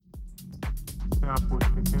sample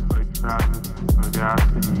taken by Travis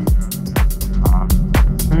Audacity.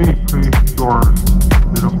 Pretty sure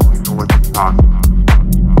they don't really know what they're talking about.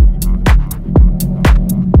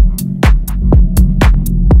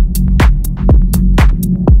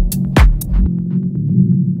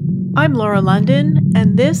 I'm Laura London,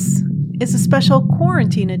 and this is a special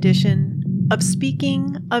quarantine edition of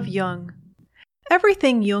Speaking of Jung.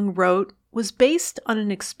 Everything Jung wrote was based on an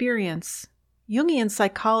experience. Jungian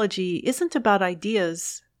psychology isn't about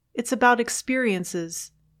ideas, it's about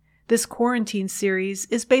experiences. This quarantine series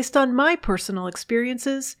is based on my personal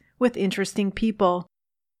experiences with interesting people.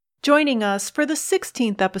 Joining us for the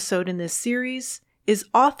 16th episode in this series is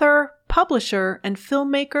author, publisher, and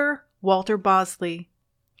filmmaker Walter Bosley.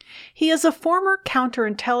 He is a former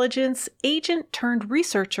counterintelligence agent turned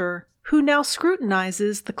researcher who now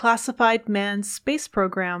scrutinizes the classified manned space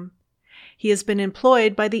program. He has been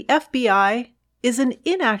employed by the FBI, is an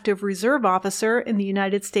inactive reserve officer in the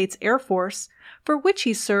United States Air Force, for which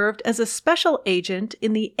he served as a special agent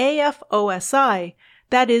in the AFOSI,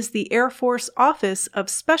 that is the Air Force Office of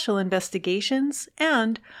Special Investigations,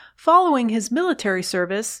 and, following his military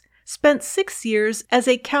service, spent 6 years as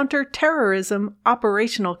a counterterrorism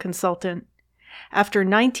operational consultant. After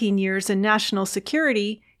 19 years in national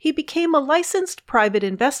security, he became a licensed private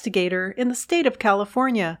investigator in the state of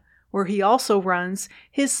California, where he also runs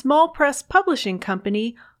his small press publishing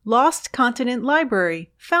company, Lost Continent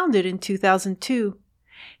Library, founded in 2002.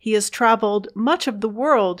 He has traveled much of the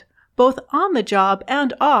world, both on the job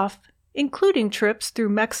and off, including trips through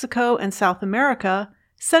Mexico and South America,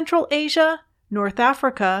 Central Asia, North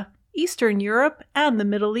Africa, Eastern Europe, and the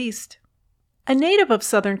Middle East. A native of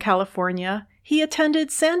Southern California, he attended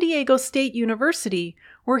San Diego State University,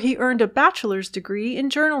 where he earned a bachelor's degree in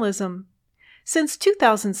journalism. Since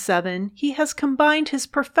 2007, he has combined his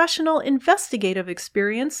professional investigative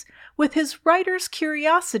experience with his writer's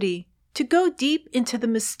curiosity to go deep into the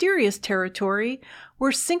mysterious territory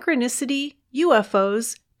where synchronicity,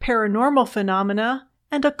 UFOs, paranormal phenomena,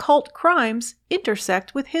 and occult crimes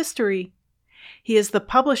intersect with history. He is the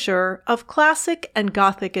publisher of classic and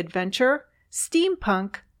gothic adventure,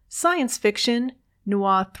 steampunk, science fiction,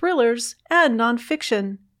 noir thrillers, and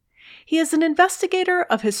nonfiction. He is an investigator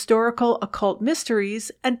of historical occult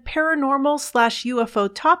mysteries and paranormal/UFO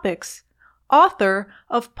topics, author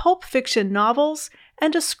of pulp fiction novels,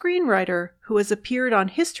 and a screenwriter who has appeared on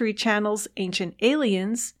History Channel's Ancient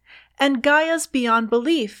Aliens and Gaia's Beyond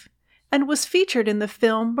Belief, and was featured in the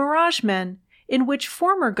film Mirage Men, in which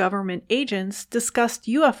former government agents discussed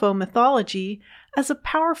UFO mythology as a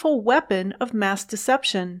powerful weapon of mass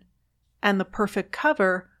deception, and the perfect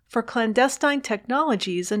cover for clandestine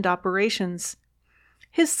technologies and operations.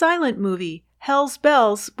 His silent movie, Hell's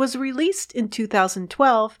Bells, was released in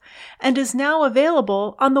 2012 and is now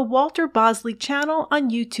available on the Walter Bosley channel on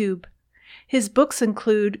YouTube. His books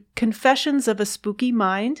include Confessions of a Spooky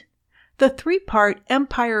Mind, the 3-part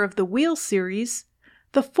Empire of the Wheel series,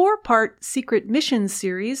 the 4-part Secret Missions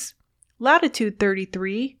series, Latitude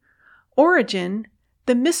 33, Origin,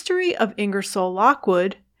 The Mystery of Ingersoll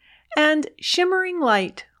Lockwood, and Shimmering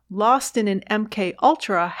Light, Lost in an MK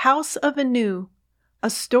Ultra House of Anu, a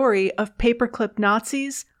story of paperclip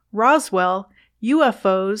Nazis, Roswell,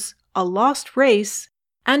 UFOs, a lost race,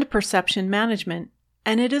 and perception management,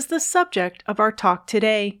 and it is the subject of our talk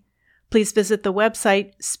today. Please visit the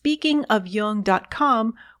website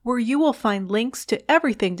speakingofjung.com, where you will find links to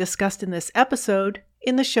everything discussed in this episode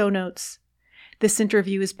in the show notes. This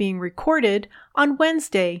interview is being recorded on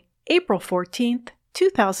Wednesday, April 14th,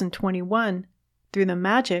 2021, through the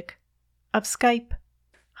magic of Skype.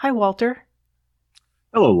 Hi, Walter.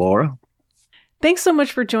 Hello, Laura. Thanks so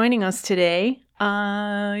much for joining us today.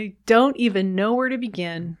 I don't even know where to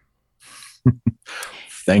begin.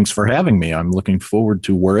 Thanks for having me. I'm looking forward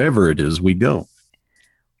to wherever it is we go.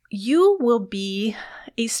 You will be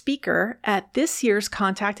a speaker at this year's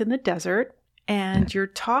Contact in the Desert, and your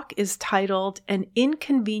talk is titled An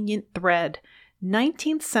Inconvenient Thread,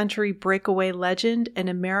 19th Century Breakaway Legend and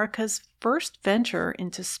America's First Venture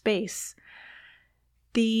into Space.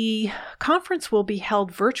 The conference will be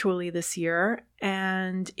held virtually this year,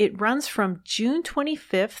 and it runs from June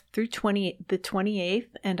 25th through the 28th,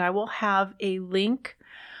 and I will have a link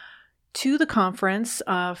to the conference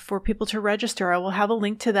for people to register. I will have a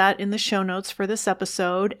link to that in the show notes for this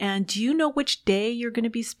episode. And do you know which day you're going to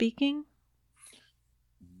be speaking?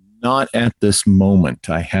 Not at this moment.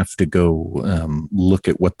 I have to go look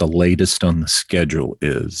at what the latest on the schedule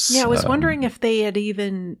is. Yeah, I was wondering if they had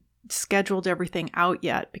even scheduled everything out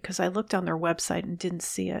yet, because I looked on their website and didn't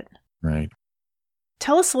see it. Right.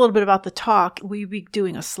 Tell us a little bit about the talk. Will you be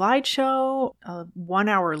doing a slideshow, a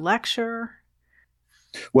 1-hour lecture?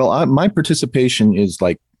 Well, my participation is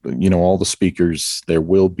like, all the speakers. There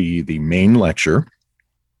will be the main lecture.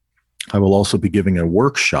 I will also be giving a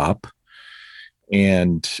workshop,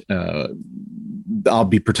 and I'll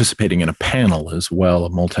be participating in a panel as well, a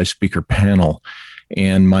multi-speaker panel.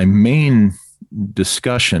 And my main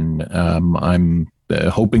discussion, I'm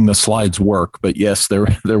hoping the slides work, but yes,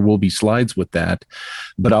 there will be slides with that.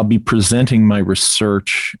 But I'll be presenting my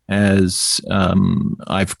research as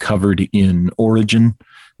I've covered in Origin,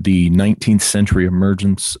 the 19th century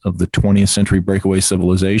emergence of the 20th century breakaway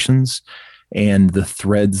civilizations, and the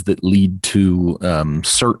threads that lead to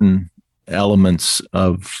certain elements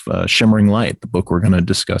of Shimmering Light, the book we're going to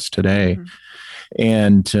discuss today.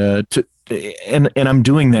 Mm-hmm. And I'm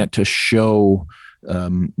doing that to show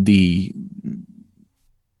the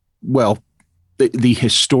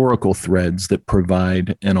historical threads that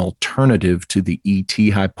provide an alternative to the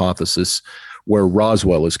ET hypothesis where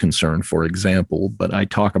Roswell is concerned, for example. But I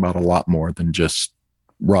talk about a lot more than just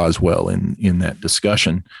Roswell in that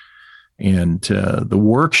discussion. And the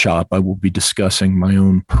workshop, I will be discussing my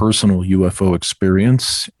own personal UFO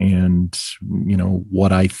experience and,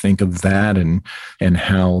 what I think of that and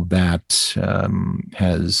how that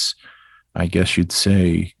has, I guess you'd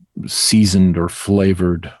say, seasoned or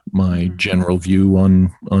flavored my general view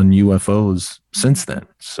on UFOs since then.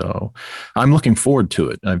 So I'm looking forward to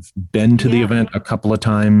it. I've been to the event a couple of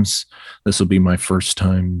times. This will be my first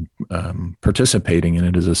time participating in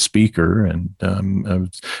it as a speaker. And I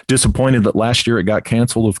was disappointed that last year it got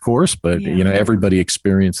canceled, of course, but everybody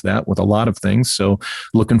experienced that with a lot of things. So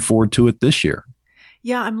looking forward to it this year.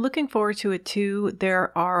 Yeah, I'm looking forward to it too.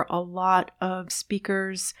 There are a lot of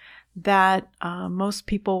speakers that most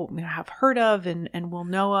people have heard of and will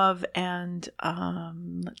know of. And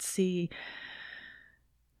let's see,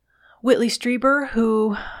 Whitley Strieber,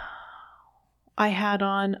 who I had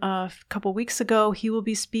on a couple weeks ago, he will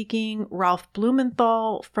be speaking. Ralph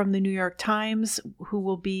Blumenthal from the New York Times, who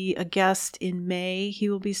will be a guest in May, he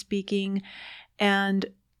will be speaking. And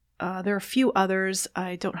there are a few others.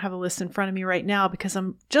 I don't have a list in front of me right now because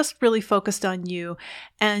I'm just really focused on you.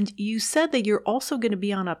 And you said that you're also going to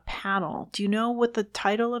be on a panel. Do you know what the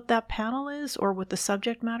title of that panel is or what the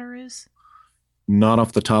subject matter is? Not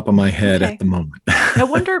off the top of my head at the moment. I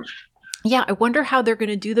wonder how they're going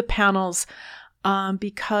to do the panels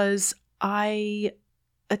because I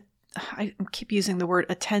keep using the word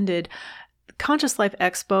attended. Conscious Life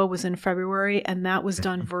Expo was in February, and that was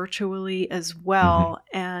done virtually as well.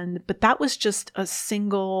 But that was just a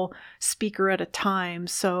single speaker at a time.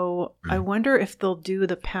 So I wonder if they'll do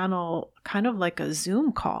the panel kind of like a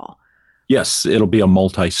Zoom call. Yes, it'll be a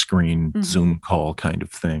multi-screen Zoom call kind of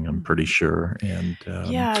thing, I'm pretty sure. And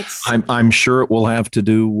I'm sure it will have to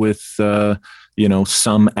do with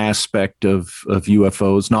some aspect of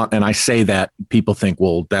UFOs. And I say that people think,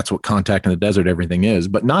 well, that's what Contact in the Desert everything is,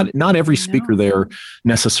 but not every speaker there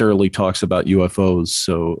necessarily talks about UFOs.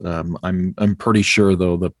 So I'm pretty sure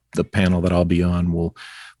though the panel that I'll be on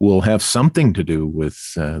will have something to do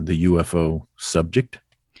with the UFO subject.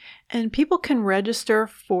 And people can register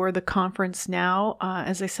for the conference now.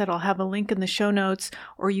 As I said, I'll have a link in the show notes,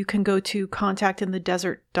 or you can go to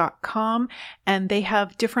contactinthedesert.com, and they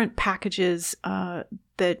have different packages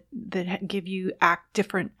that give you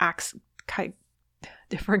different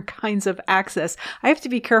kinds of access. I have to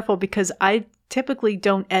be careful because I typically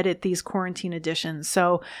don't edit these quarantine editions.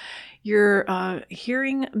 So you're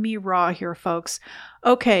hearing me raw here, folks.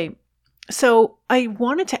 Okay, so I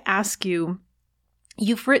wanted to ask you,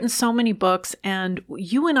 you've written so many books, and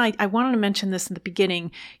you and I wanted to mention this in the beginning.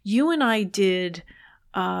 You and I did,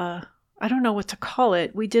 I don't know what to call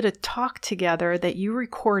it. We did a talk together that you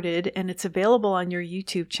recorded, and it's available on your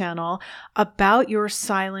YouTube channel about your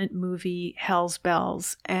silent movie, Hell's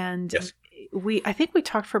Bells. And yes. I think we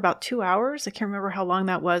talked for about 2 hours. I can't remember how long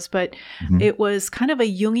that was, but it was kind of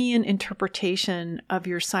a Jungian interpretation of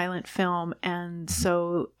your silent film. And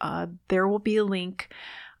so there will be a link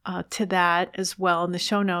to that as well in the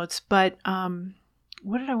show notes. But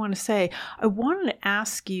what did I want to say? I wanted to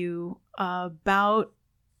ask you about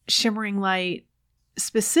Shimmering Light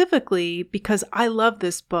specifically because I love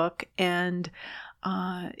this book, and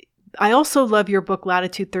I also love your book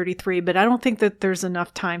Latitude 33, but I don't think that there's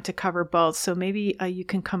enough time to cover both. So maybe you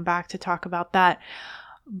can come back to talk about that.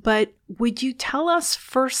 But would you tell us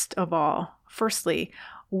firstly,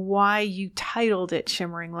 why you titled it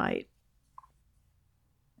Shimmering Light?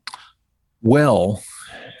 Well,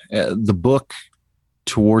 the book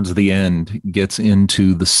towards the end gets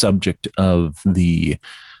into the subject of the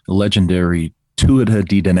legendary Tuatha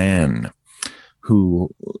De Danann, who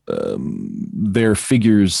they're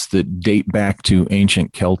figures that date back to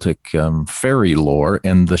ancient Celtic fairy lore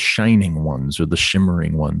and the shining ones or the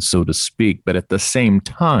shimmering ones, so to speak. But at the same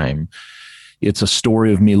time, it's a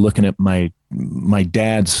story of me looking at my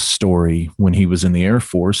dad's story when he was in the Air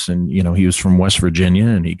Force, and he was from West Virginia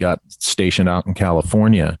and he got stationed out in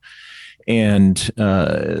California. And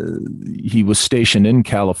he was stationed in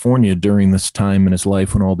California during this time in his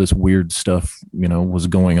life when all this weird stuff, was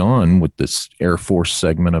going on with this Air Force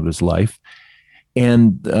segment of his life.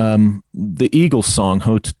 And the Eagles song,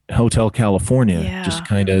 Hotel California, just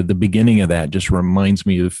kind of the beginning of that just reminds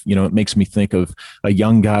me of, it makes me think of a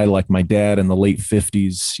young guy like my dad in the late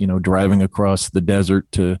 50s, driving across the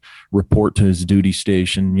desert to report to his duty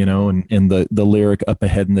station, and the lyric up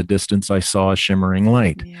ahead in the distance, I saw a shimmering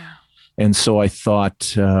light. Yeah. And so I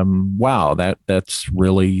thought, wow, that's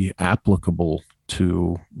really applicable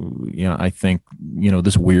to, I think,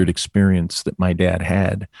 this weird experience that my dad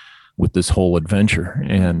had with this whole adventure.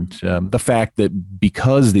 And the fact that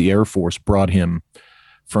because the Air Force brought him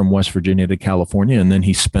from West Virginia to California, and then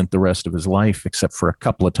he spent the rest of his life, except for a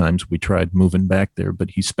couple of times we tried moving back there,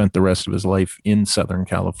 but he spent the rest of his life in Southern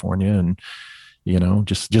California. And,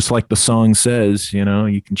 just like the song says,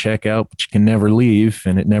 you can check out, but you can never leave,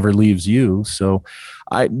 and it never leaves you. So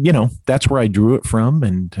that's where I drew it from.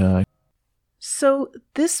 And so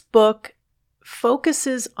this book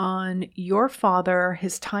focuses on your father,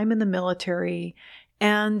 his time in the military,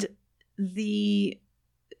 and the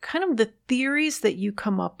kind of the theories that you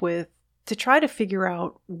come up with to try to figure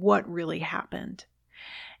out what really happened.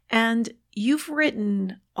 And you've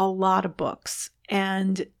written a lot of books,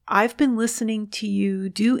 and I've been listening to you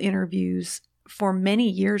do interviews for many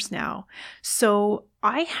years now. So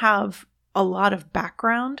I have a lot of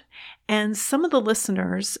background, and some of the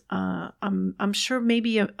listeners, I'm sure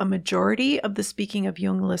maybe a majority of the Speaking of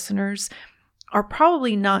Jung listeners are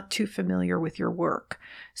probably not too familiar with your work.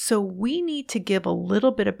 So we need to give a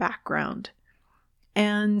little bit of background,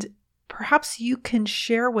 and perhaps you can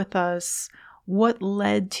share with us what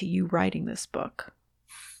led to you writing this book.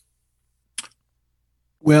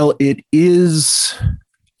 Well, it is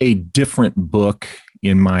a different book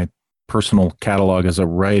in my personal catalog as a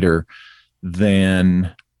writer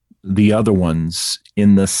than the other ones,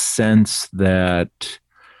 in the sense that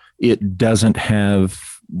it doesn't have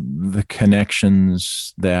the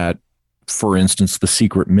connections that, for instance, the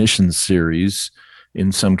Secret Mission series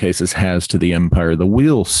in some cases has to the Empire of the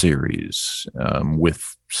Wheel series,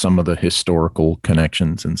 with some of the historical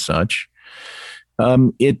connections and such.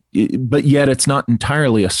 But yet it's not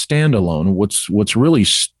entirely a standalone. What's really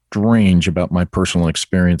strange about my personal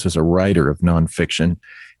experience as a writer of nonfiction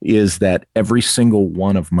is that every single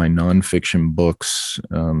one of my nonfiction books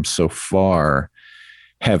so far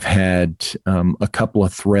have had a couple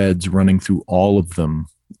of threads running through all of them,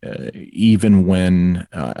 even when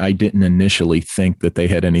I didn't initially think that they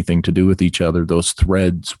had anything to do with each other. Those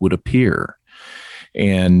threads would appear.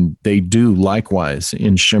 And they do likewise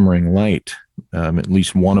in Shimmering Light. At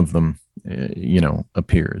least one of them,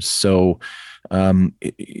 appears. So on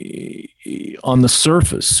the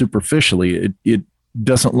surface, superficially, it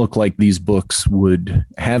doesn't look like these books would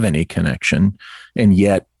have any connection. And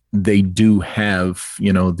yet they do have,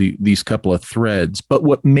 these couple of threads. But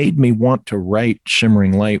what made me want to write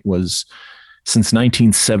Shimmering Light was, since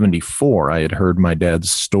 1974, I had heard my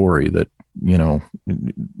dad's story that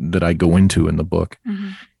I go into in the book. Mm-hmm.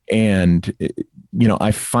 And,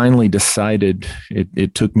 I finally decided,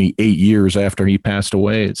 it took me 8 years after he passed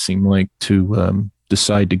away, it seemed like, to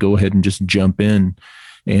decide to go ahead and just jump in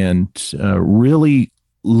and really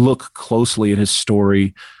look closely at his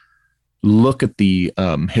story, look at the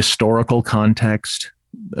historical context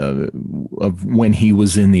of when he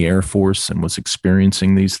was in the Air Force and was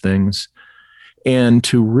experiencing these things, and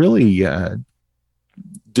to really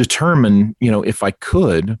determine, if I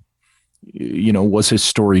could, was his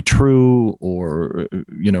story true, or,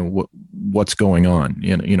 what's going on?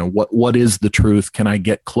 What is the truth? Can I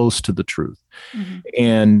get close to the truth? Mm-hmm.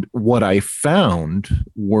 And what I found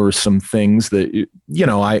were some things that,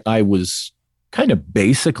 I was kind of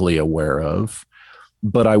basically aware of,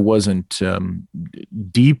 but I wasn't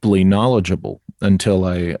deeply knowledgeable until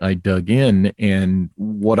I dug in. And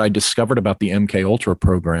what I discovered about the MK Ultra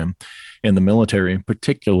program and the military, in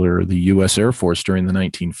particular the U.S. Air Force during the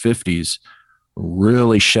 1950s,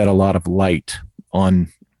 really shed a lot of light on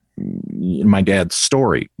my dad's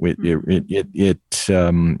story.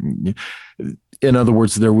 In other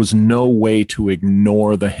words, there was no way to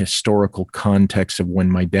ignore the historical context of when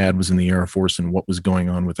my dad was in the Air Force and what was going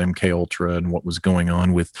on with MK Ultra and what was going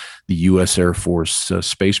on with the U.S. Air Force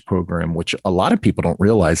space program, which a lot of people don't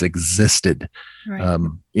realize existed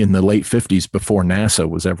in the late 50s before NASA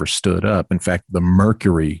was ever stood up. In fact, the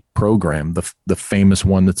Mercury program, the famous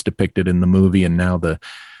one that's depicted in the movie and now the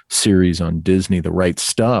series on Disney, The Right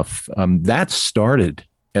Stuff, that started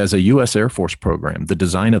as a U.S. Air Force program. The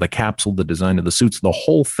design of the capsule, the design of the suits, the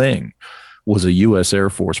whole thing was a U.S. Air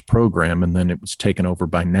Force program, and then it was taken over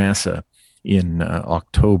by NASA in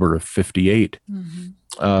October of 58.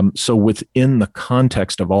 So within the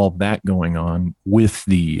context of all that going on with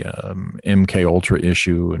the MK Ultra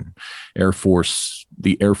issue and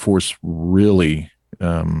the Air Force really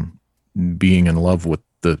being in love with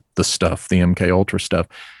the stuff, the MK Ultra stuff,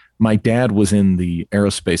 my dad was in the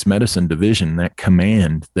aerospace medicine division, that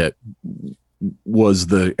command that was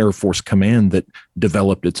the Air Force command that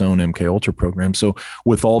developed its own MK Ultra program. So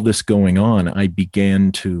with all this going on, I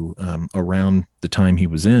began to, around the time he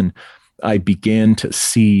was in, I began to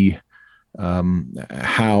see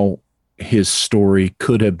how his story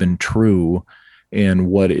could have been true and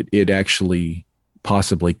what it actually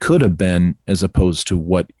possibly could have been, as opposed to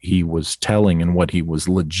what he was telling and what he was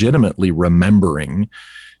legitimately remembering.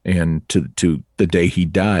 And to the day he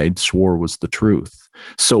died, swore was the truth.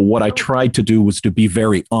 So what I tried to do was to be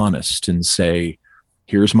very honest and say,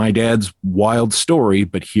 here's my dad's wild story,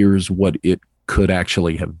 but here's what it could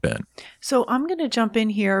actually have been. So I'm going to jump in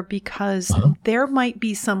here because there might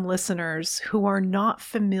be some listeners who are not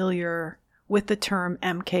familiar with the term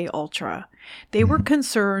MK Ultra. They were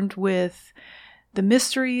concerned with the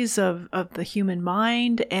mysteries of the human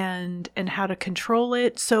mind and how to control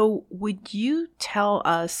it. So would you tell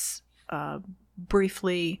us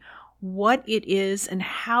briefly what it is and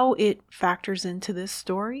how it factors into this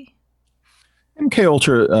story? MK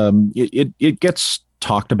Ultra, it gets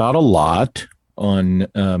talked about a lot on,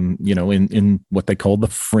 in what they call the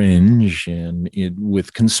fringe and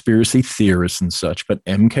with conspiracy theorists and such. But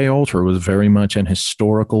MK Ultra was very much an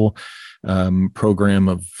historical program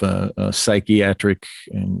of psychiatric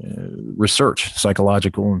and research,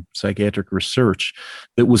 psychological and psychiatric research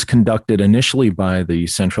that was conducted initially by the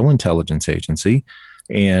Central Intelligence Agency.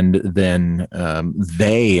 And then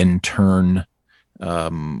they, in turn,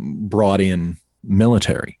 brought in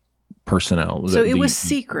military personnel. So it was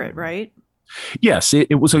secret, right? Yes,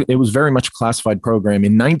 it was very much a classified program.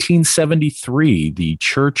 In 1973, the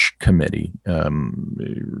Church Committee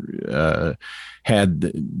had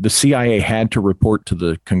the CIA had to report to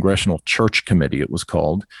the Congressional Church Committee, it was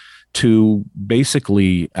called, to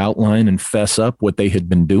basically outline and fess up what they had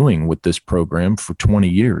been doing with this program for 20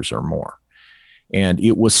 years or more. And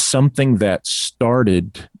it was something that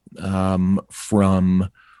started from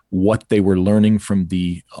what they were learning from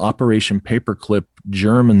the Operation Paperclip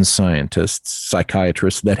German scientists,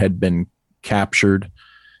 psychiatrists that had been captured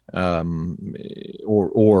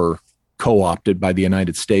or co-opted by the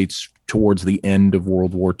United States towards the end of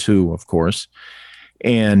World War II, of course.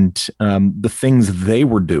 And the things they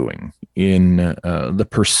were doing in the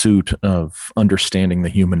pursuit of understanding the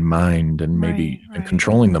human mind and maybe and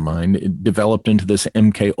controlling the mind, it developed into this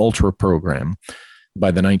MK Ultra program by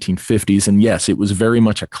the 1950s. And yes, it was very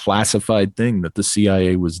much a classified thing that the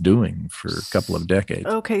CIA was doing for a couple of decades.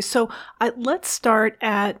 Okay, so let's start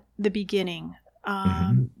at the beginning.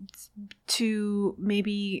 To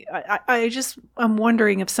maybe, I'm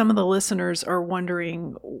wondering if some of the listeners are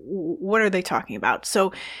wondering, what are they talking about?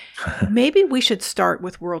 So maybe we should start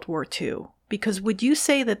with World War II, because would you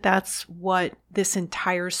say that that's what this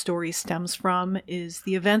entire story stems from, is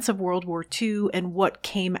the events of World War II and what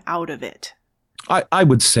came out of it? I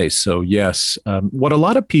would say so, yes. What a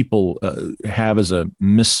lot of people have as a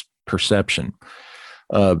misperception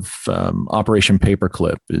of Operation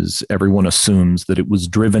Paperclip is everyone assumes that it was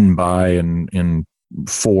driven by and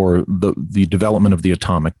for the development of the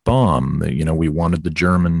atomic bomb. We wanted the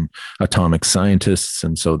German atomic scientists,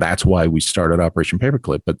 and so that's why we started Operation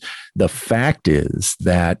Paperclip. But the fact is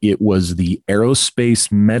that it was the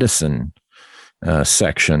aerospace medicine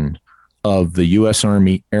section of the U.S.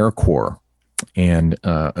 Army Air Corps and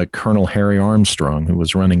a Colonel Harry Armstrong, who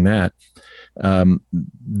was running that.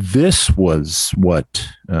 This was what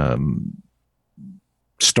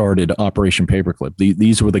started Operation Paperclip.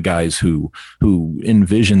 These were the guys who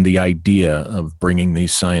envisioned the idea of bringing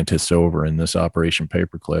these scientists over in this Operation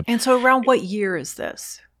Paperclip. And so around what year is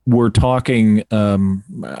this? We're talking,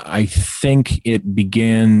 I think they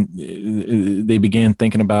began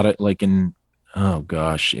thinking about it like in, oh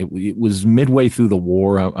gosh, it was midway through the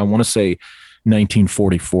war. I want to say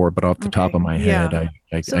 1944, but off the top of my head, So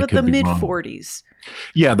I at the could be mid wrong. 40s.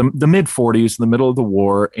 Yeah, the mid 40s, the middle of the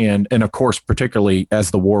war, and of course, particularly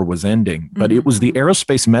as the war was ending. But it was the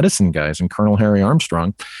aerospace medicine guys and Colonel Harry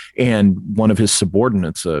Armstrong and one of his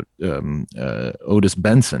subordinates, Otis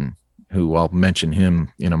Benson, who I'll mention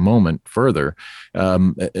him in a moment further.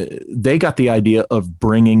 They got the idea of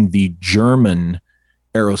bringing the German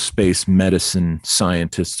aerospace medicine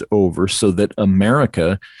scientists over so that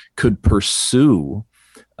America could pursue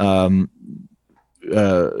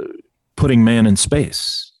putting man in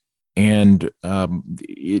space. And from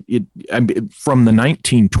the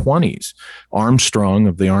 1920s, Armstrong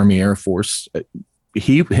of the Army Air Force,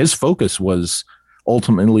 his focus was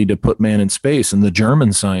ultimately to put man in space. And the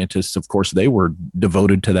German scientists, of course, they were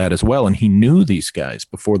devoted to that as well. And he knew these guys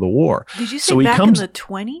before the war. Did you say back in the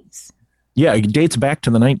 20s? Yeah, it dates back to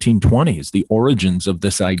the 1920s, the origins of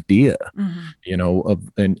this idea, and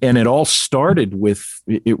it all started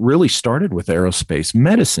it really started with aerospace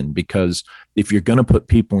medicine, because if you're going to put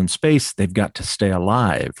people in space, they've got to stay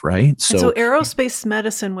alive, right? So aerospace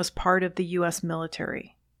medicine was part of the U.S.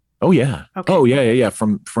 military. Oh yeah. Okay. Oh yeah.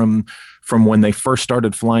 From when they first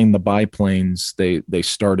started flying the biplanes, they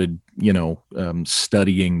started,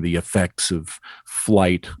 studying the effects of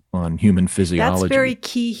flight on human physiology. That's very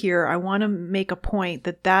key here. I want to make a point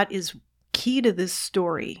that is key to this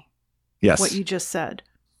story. Yes. What you just said.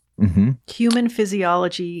 Mm-hmm. Human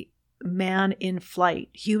physiology, man in flight,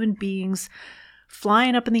 human beings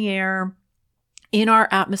flying up in the air, in our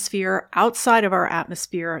atmosphere, outside of our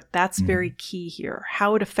atmosphere. That's very key here.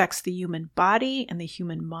 How it affects the human body and the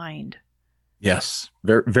human mind. Yes,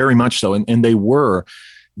 very, very much so. And they were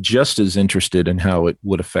just as interested in how it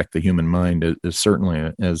would affect the human mind as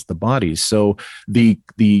certainly as the body. So the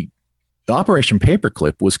Operation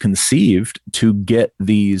Paperclip was conceived to get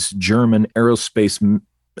these German aerospace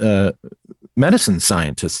medicine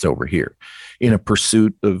scientists over here in a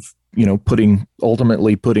pursuit of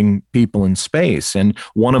ultimately putting people in space. And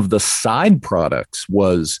one of the side products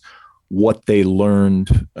was what they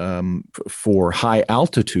learned for high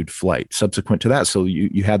altitude flight subsequent to that. So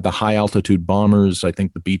you had the high altitude bombers. I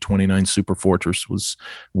think the B-29 Superfortress was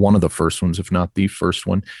one of the first ones, if not the first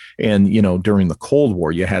one. And, during the Cold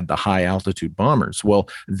War, you had the high altitude bombers. Well,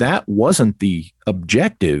 that wasn't the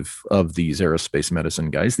objective of these aerospace medicine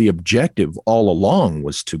guys. The objective all along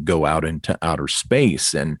was to go out into outer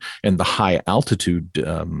space, and the high altitude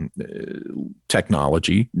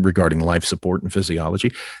technology regarding life support and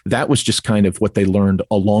physiology, that was just kind of what they learned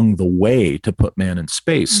along the way to put man in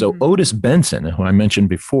space. So Otis Benson, who I mentioned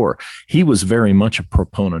before, he was very much a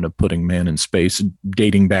proponent of putting man in space,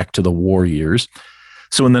 dating back to the war years.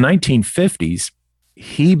 So in the 1950s,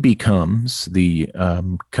 he becomes the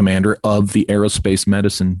commander of the Aerospace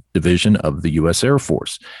Medicine Division of the U.S. Air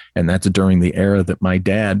Force. And that's during the era that my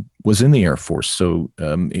dad was in the Air Force. So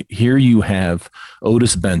here you have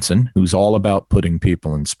Otis Benson, who's all about putting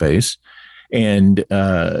people in space. And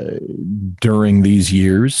during these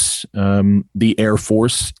years, the Air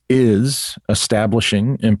Force is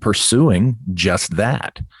establishing and pursuing just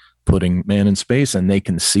that, putting man in space, and they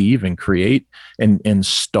conceive and create and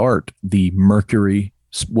start the Mercury,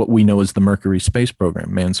 what we know as the Mercury space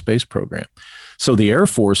program, manned space program. So the Air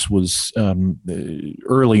Force was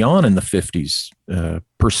early on in the 50s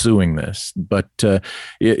pursuing this. But,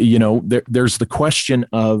 there's the question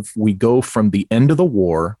of, we go from the end of the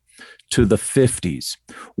war to the 50s.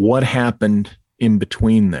 What happened in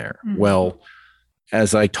between there? Well,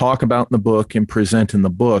 as I talk about in the book and present in the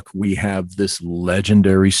book, we have this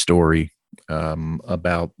legendary story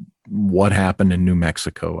about what happened in New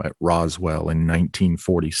Mexico at Roswell in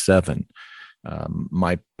 1947.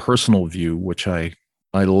 My personal view, which I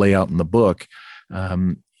lay out in the book,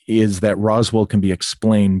 is that Roswell can be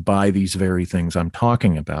explained by these very things I'm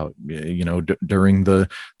talking about. During the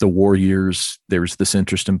war years, there's this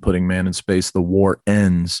interest in putting man in space. The war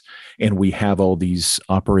ends, and we have all these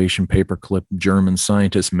Operation Paperclip German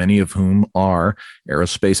scientists, many of whom are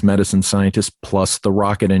aerospace medicine scientists, plus the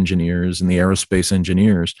rocket engineers and the aerospace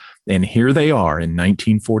engineers. And here they are in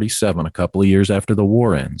 1947, a couple of years after the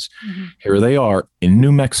war ends. Here they are in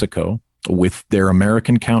New Mexico with their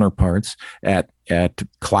American counterparts at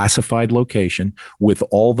classified location, with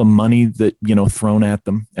all the money that, thrown at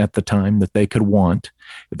them at the time that they could want.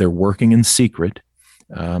 They're working in secret.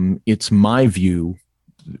 It's my view,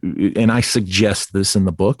 and I suggest this in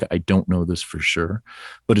the book, I don't know this for sure,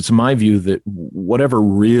 but it's my view that whatever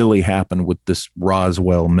really happened with this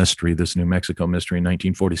Roswell mystery, this New Mexico mystery in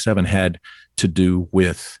 1947, had to do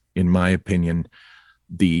with, in my opinion,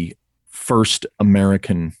 the first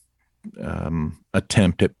American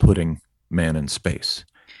attempt at putting man in space.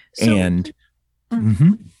 So and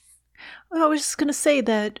Mm-hmm. I was just going to say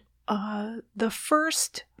that the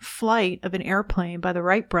first flight of an airplane by the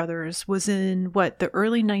Wright brothers was in the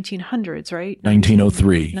early 1900s, right?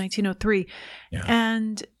 1903. 1903. Yeah.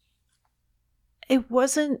 And it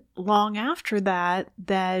wasn't long after that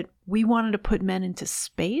we wanted to put men into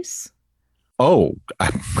space. Oh,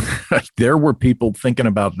 there were people thinking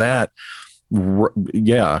about that.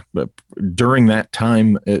 Yeah, but during that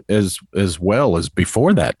time as well as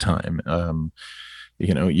before that time.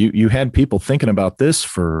 You had people thinking about this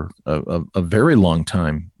for a very long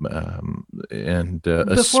time, and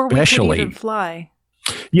before especially we could even fly.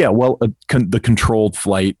 Yeah, well, the controlled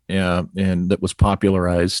flight, and that was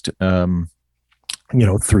popularized,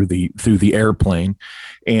 through the airplane,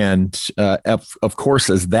 and of course,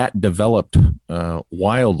 as that developed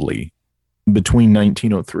wildly between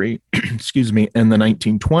 1903, excuse me, and the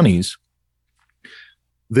 1920s.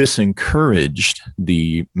 This encouraged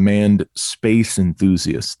the manned space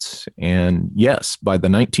enthusiasts. And yes, by the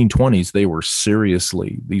 1920s, they were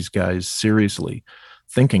these guys seriously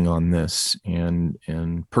thinking on this and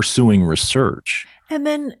pursuing research. And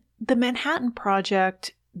then the Manhattan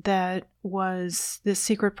Project, that was this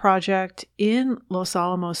secret project in Los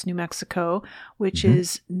Alamos, New Mexico, which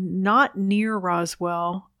is not near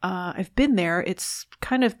Roswell. I've been there. It's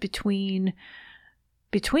kind of between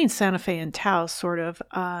Santa Fe and Taos, sort of.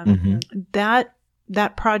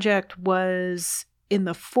 That project was in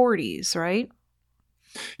the 40s, right?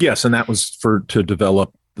 Yes, and that was to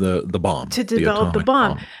develop the bomb. To develop the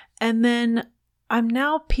bomb. And then I'm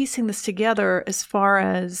now piecing this together as far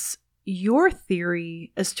as your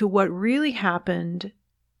theory as to what really happened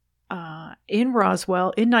in Roswell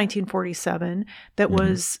in 1947 that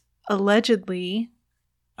was allegedly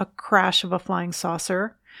a crash of a flying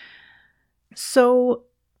saucer. So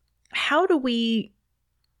how do we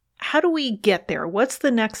get there? What's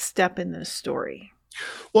the next step in this story?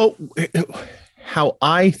 Well, how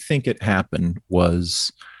I think it happened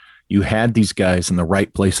was you had these guys in the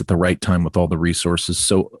right place at the right time with all the resources.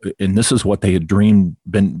 So, and this is what they had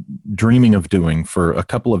been dreaming of doing for a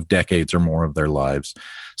couple of decades or more of their lives.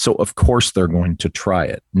 So of course they're going to try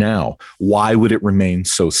it. Now, why would it remain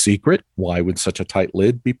so secret? Why would such a tight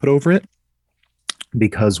lid be put over it?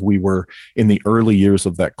 Because we were in the early years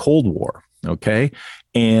of that Cold War, okay?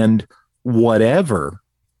 And whatever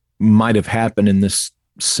might have happened in this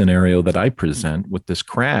scenario that I present with this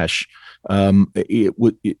crash,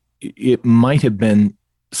 it might have been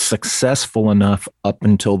successful enough up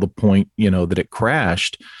until the point, that it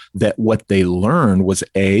crashed, that what they learned was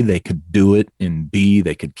A, they could do it, and B,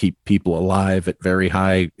 they could keep people alive at very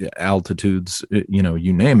high altitudes,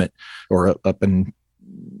 you name it, or up in,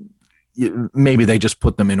 maybe they just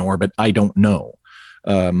put them in orbit. I don't know.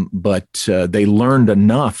 But they learned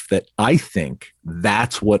enough that I think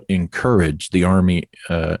that's what encouraged the Army,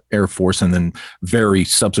 Air Force, and then very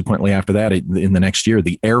subsequently after that, in the next year,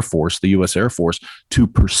 the Air Force, the U.S. Air Force, to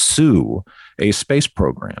pursue a space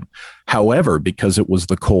program. However, because it was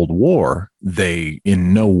the Cold War, they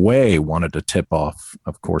in no way wanted to tip off,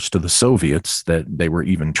 of course, to the Soviets that they were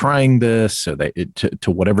even trying this, so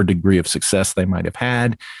to whatever degree of success they might have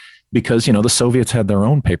had, because, the Soviets had their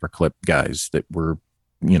own paperclip guys that were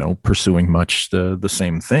pursuing much the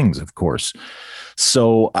same things, of course.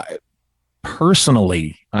 So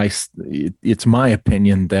personally, it's my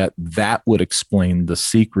opinion that would explain the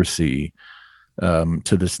secrecy to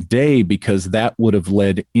this day, because that would have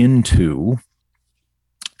led into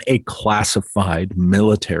a classified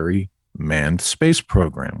military manned space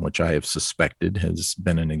program, which I have suspected has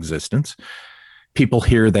been in existence. People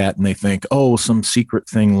hear that and they think, oh, some secret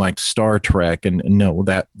thing like Star Trek. And no,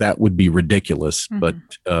 that would be ridiculous. But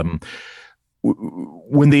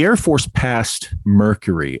when the Air Force passed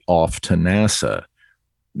Mercury off to NASA,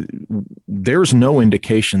 there's no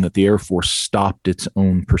indication that the Air Force stopped its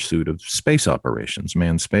own pursuit of space operations,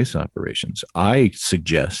 manned space operations. I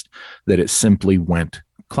suggest that it simply went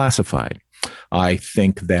classified. I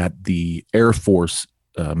think that the Air Force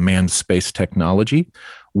manned space technology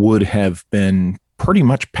would have been pretty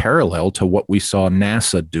much parallel to what we saw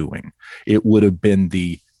NASA doing. It would have been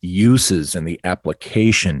the uses and the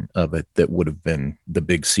application of it that would have been the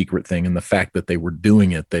big secret thing, and the fact that they were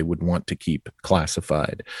doing it, they would want to keep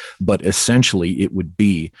classified. But essentially, it would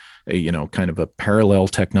be kind of a parallel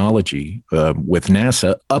technology with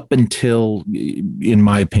NASA up until, in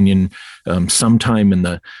my opinion, sometime in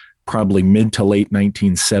the probably mid to late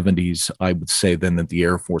 1970s, I would say then that the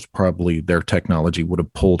Air Force, probably their technology would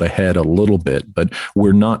have pulled ahead a little bit, but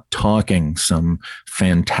we're not talking some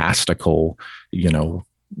fantastical,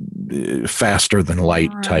 faster than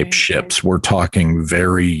light type ships. We're talking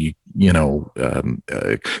very,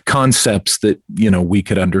 concepts that we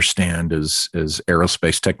could understand as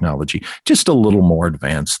aerospace technology, just a little more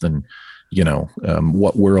advanced than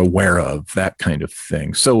what we're aware of, that kind of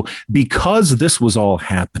thing. So because this was all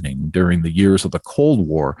happening during the years of the Cold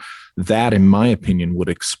War, that, in my opinion, would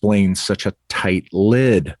explain such a tight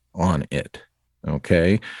lid on it.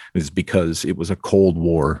 Okay, is because it was a Cold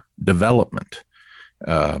War development.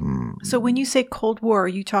 So when you say Cold War, are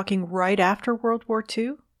you talking right after World War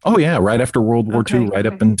II? Oh yeah, right after World War II, right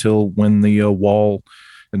up until when the wall,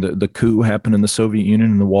 the coup happened in the Soviet Union,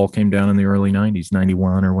 and the wall came down in the early 90s,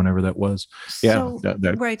 91 or whenever that was. So,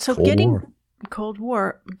 right. So Cold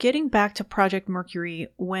War, getting back to Project Mercury,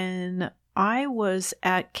 when I was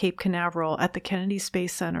at Cape Canaveral at the Kennedy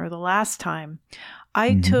Space Center the last time,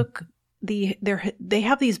 I took they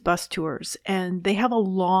have these bus tours, and they have a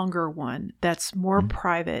longer one that's more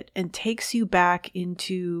private and takes you back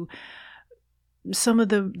into some of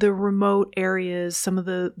the remote areas, some of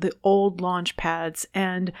the old launch pads.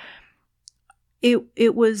 And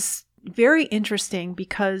it was very interesting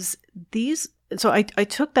because I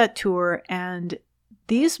took that tour, and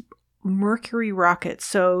these Mercury rockets.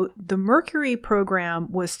 So the Mercury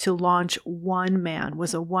program was to launch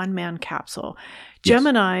was a one-man capsule. Yes.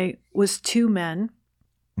 Gemini was 2 men,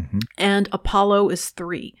 and Apollo is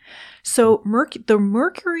 3. So the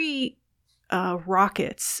Mercury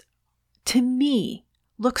rockets, to me,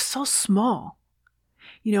 look so small.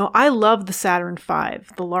 I love the Saturn V,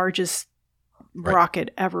 the largest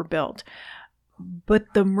rocket ever built.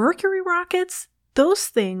 But the Mercury rockets, those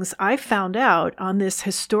things I found out on this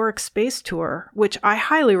historic space tour, which I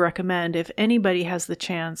highly recommend if anybody has the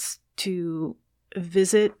chance to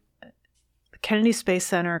visit Kennedy Space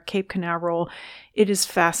Center, Cape Canaveral. It is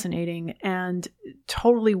fascinating and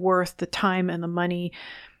totally worth the time and the money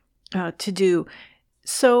to do.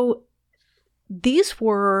 So these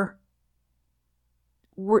were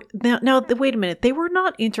now wait a minute. They were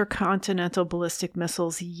not intercontinental ballistic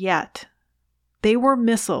missiles yet. They were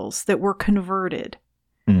missiles that were converted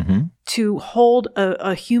to hold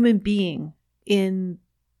a human being in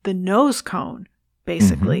the nose cone,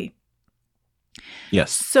 basically.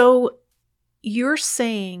 Yes. So you're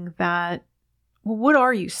saying that, well, what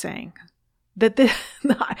are you saying? If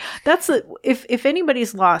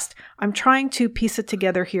anybody's lost, I'm trying to piece it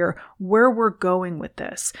together here, where we're going with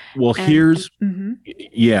this. Well, here's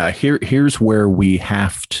where we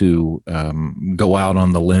have to go out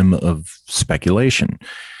on the limb of speculation.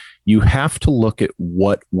 You have to look at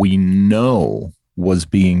what we know was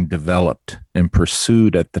being developed and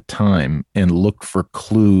pursued at the time and look for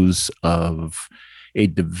clues of a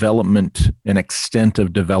development, an extent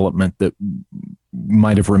of development that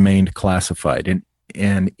might have remained classified.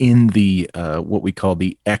 And in the what we call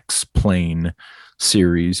the X-plane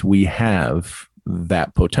series, we have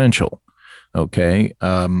that potential. Okay.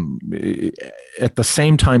 At the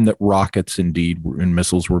same time that rockets indeed and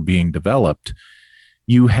missiles were being developed,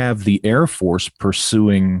 you have the Air Force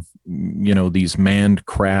pursuing, these manned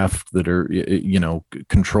craft that are,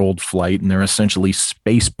 controlled flight, and they're essentially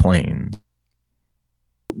space planes.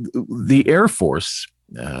 The Air Force,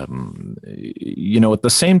 at the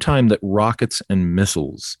same time that rockets and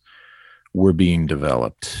missiles were being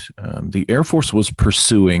developed, the Air Force was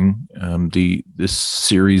pursuing this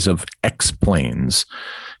series of X-planes,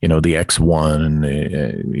 the X-1 and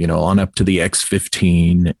on up to the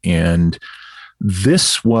X-15, and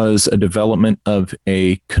this was a development of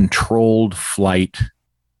a controlled flight,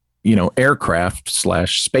 aircraft /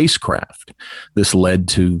 spacecraft. This led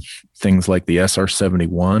to things like the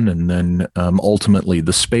SR-71, and then ultimately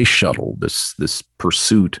the space shuttle. This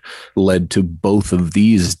pursuit led to both of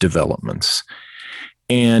these developments.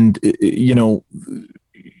 And,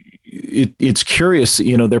 it's curious,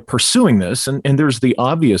 they're pursuing this, and there's the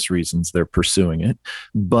obvious reasons they're pursuing it.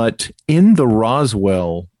 But in the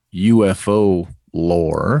Roswell UFO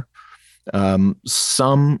lore,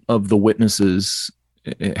 some of the witnesses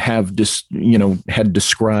have had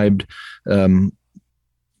described the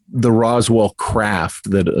Roswell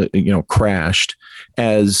craft that crashed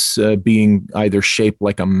as being either shaped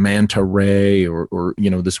like a manta ray or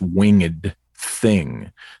this winged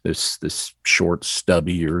thing, this short,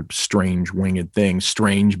 stubby or strange winged thing.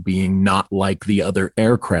 Strange being not like the other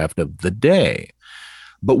aircraft of the day.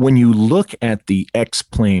 But when you look at the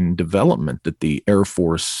X-plane development that the Air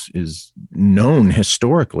Force is known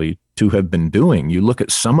historically to have been doing, you look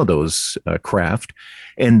at some of those craft,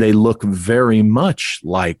 and they look very much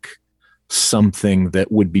like something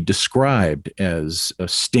that would be described as a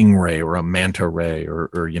stingray or a manta ray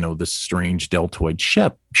or this strange deltoid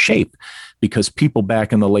shape, because people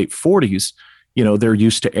back in the late 40s, they're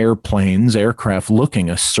used to aircraft looking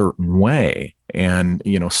a certain way. And,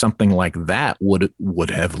 something like that would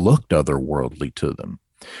have looked otherworldly to them.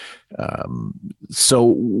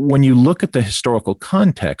 So when you look at the historical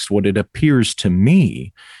context, what it appears to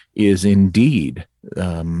me is indeed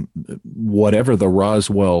whatever the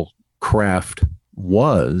Roswell craft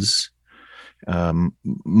was,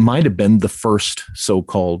 might have been the first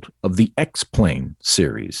so-called of the X-plane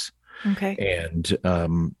series. Okay.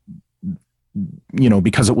 And,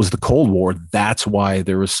 because it was the Cold War, that's why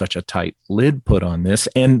there was such a tight lid put on this.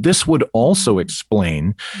 And this would also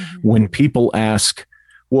explain when people ask,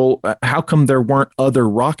 well, how come there weren't other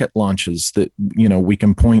rocket launches that, we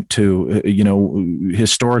can point to?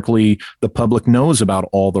 Historically, the public knows about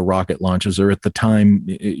all the rocket launches, or at the time,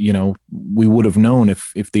 we would have known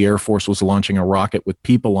if the Air Force was launching a rocket with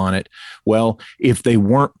people on it. Well, if they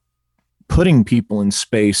weren't putting people in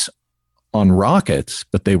space on rockets,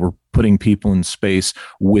 but they were putting people in space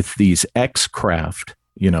with these X craft,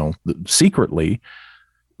 secretly,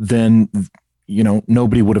 then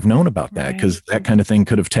nobody would have known about that, because that kind of thing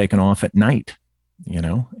could have taken off at night,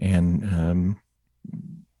 and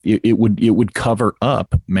it would cover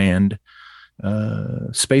up manned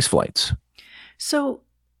space flights. So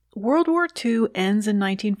World War II ends in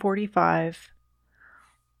 1945.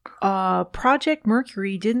 Project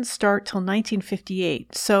Mercury didn't start till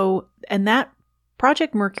 1958. And that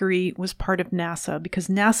Project Mercury was part of NASA, because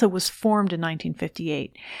NASA was formed in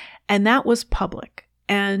 1958, and that was public.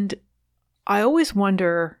 And I always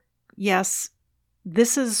wonder, yes,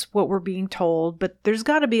 this is what we're being told, but there's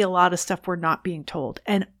got to be a lot of stuff we're not being told.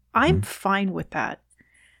 And I'm fine with that.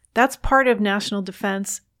 That's part of national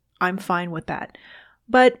defense. I'm fine with that.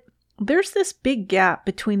 But there's this big gap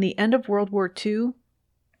between the end of World War II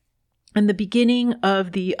and the beginning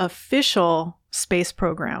of the official space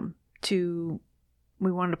program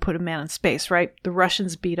we wanted to put a man in space, right? The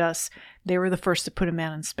Russians beat us. They were the first to put a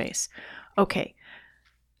man in space. Okay.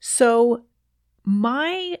 So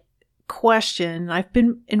my question, I've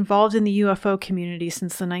been involved in the UFO community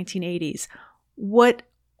since the 1980s. What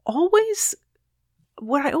I always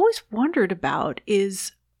wondered about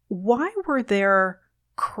is, why were there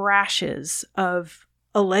crashes of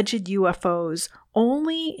alleged UFOs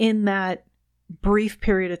only in that brief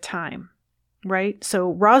period of time, right?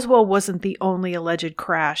 So Roswell wasn't the only alleged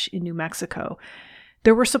crash in New Mexico.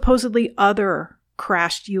 There were supposedly other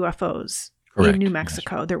crashed UFOs in New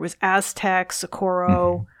Mexico. Yes. There was Aztec,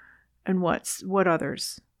 Socorro, and what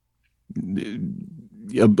others?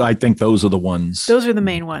 I think those are the ones. Those are the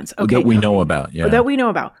main ones. Okay. That we know about, yeah. That we know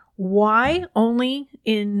about. Why only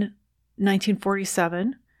in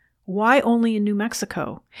 1947? Why only in New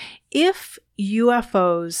Mexico? If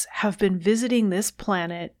UFOs have been visiting this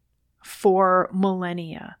planet for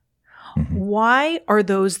millennia, why did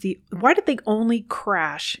they only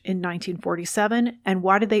crash in 1947, and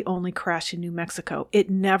why did they only crash in New Mexico? It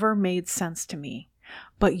never made sense to me.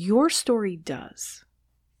 But your story does.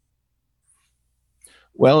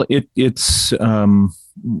 Well, it fits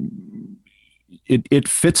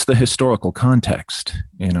the historical context,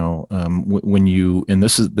 when you, and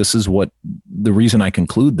this is what the reason I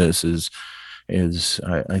conclude this is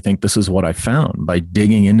I think this is what I found by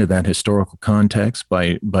digging into that historical context,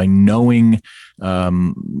 by knowing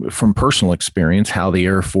from personal experience how the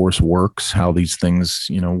Air Force works, how these things,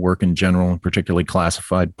 work in general, and particularly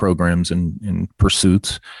classified programs and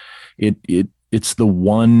pursuits. It's the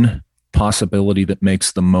one possibility that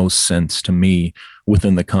makes the most sense to me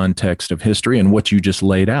within the context of history and what you just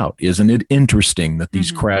laid out. Isn't it interesting that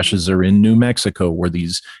these crashes are in New Mexico, where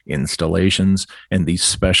these installations and these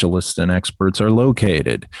specialists and experts are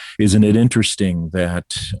located? Isn't it interesting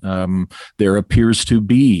that there appears to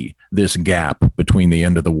be this gap between the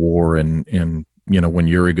end of the war and when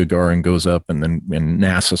Yuri Gagarin goes up and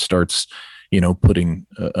NASA starts putting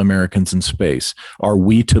Americans in space? Are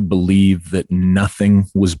we to believe that nothing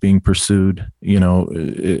was being pursued,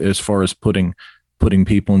 as far as putting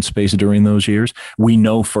people in space during those years? We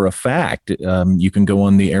know for a fact, you can go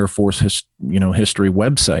on the Air Force history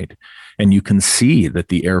website, and you can see that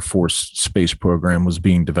the Air Force space program was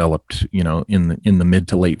being developed, in the mid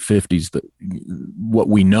to late 50s. What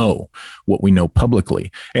we know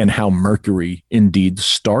publicly, and how Mercury indeed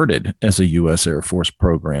started as a U.S. Air Force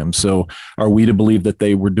program. So, are we to believe that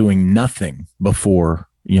they were doing nothing before,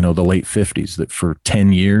 the late 50s? That for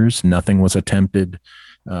 10 years nothing was attempted?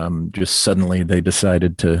 Just suddenly they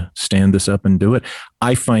decided to stand this up and do it.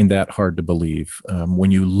 I find that hard to believe.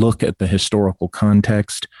 When you look at the historical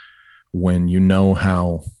context, when you know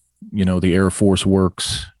how, the Air Force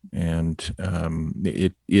works, and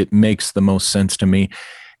it makes the most sense to me.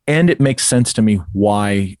 And it makes sense to me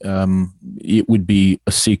why it would be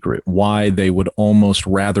a secret, why they would almost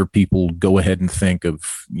rather people go ahead and think of,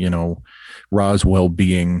 Roswell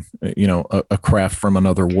being, a craft from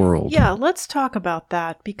another world. Yeah, let's talk about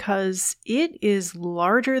that because it is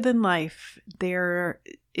larger than life.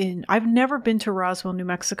 I've never been to Roswell, New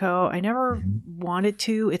Mexico. I never wanted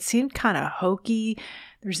to. It seemed kind of hokey.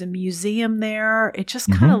 There's a museum there. It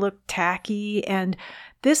just kind of looked tacky. And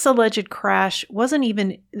this alleged crash wasn't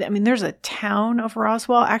even, there's a town of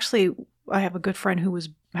Roswell. Actually, I have a good friend who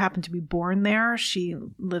happened to be born there. She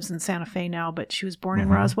lives in Santa Fe now, but she was born in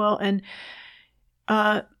Roswell. And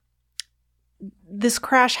this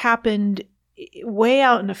crash happened way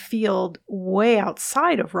out in a field, way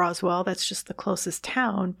outside of Roswell. That's just the closest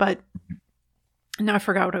town. But now I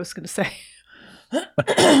forgot what I was going to say.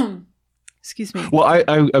 Excuse me. Well,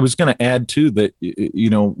 I was going to add too that,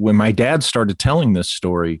 when my dad started telling this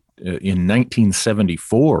story in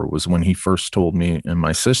 1974 was when he first told me and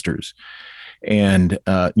my sisters. And,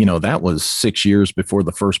 that was 6 years before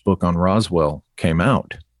the first book on Roswell came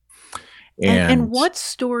out. And what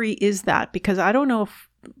story is that? Because I don't know if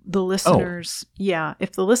the listeners,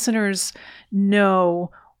 if the listeners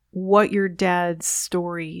know what your dad's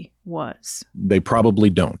story was. They probably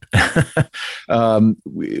don't.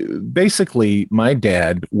 Basically, my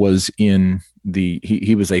dad was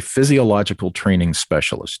he was a physiological training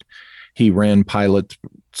specialist. He ran pilots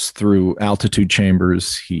through altitude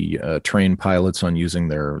chambers. He trained pilots on using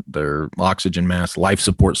their oxygen mask life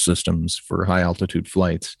support systems for high altitude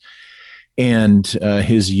flights. And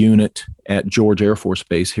his unit at George Air Force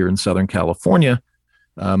Base here in Southern California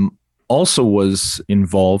also was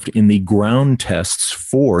involved in the ground tests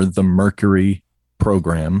for the Mercury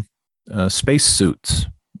program spacesuits.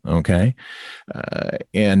 Okay.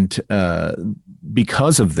 And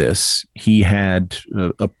because of this, he had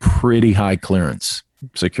a pretty high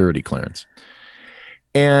security clearance.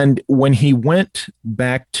 And when he went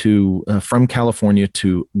back from California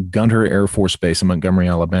to Gunter Air Force Base in Montgomery,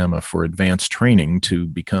 Alabama for advanced training to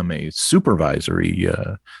become a supervisory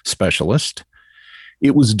specialist,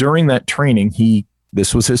 it was during that training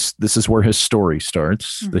this is where his story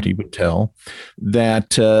starts that he would tell,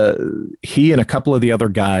 that he and a couple of the other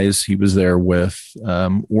guys he was there with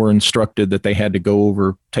were instructed that they had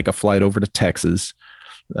to take a flight over to Texas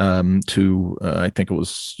to I think it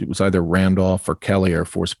was either Randolph or Kelly Air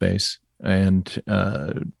Force Base, and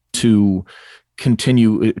to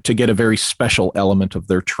continue to get a very special element of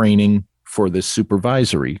their training for this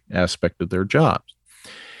supervisory aspect of their jobs.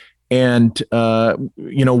 And,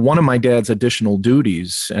 one of my dad's additional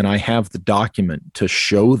duties, and I have the document to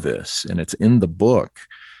show this, and it's in the book.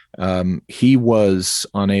 He was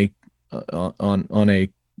on a,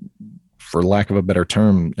 for lack of a better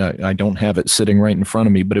term, I don't have it sitting right in front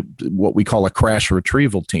of me, but what we call a crash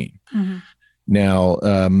retrieval team. Mm-hmm. Now,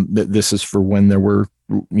 this is for when there were,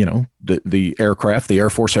 the aircraft, the Air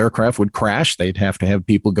Force aircraft would crash. They'd have to have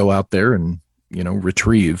people go out there and,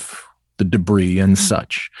 retrieve the debris and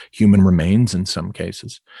such, human remains in some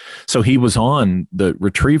cases. So he was on the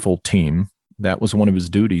retrieval team. That was one of his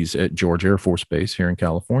duties at George Air Force Base here in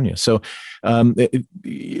California. So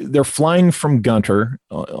they're flying from Gunter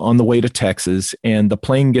on the way to Texas, and the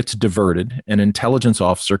plane gets diverted. An intelligence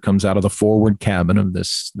officer comes out of the forward cabin of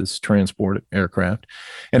this transport aircraft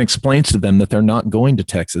and explains to them that they're not going to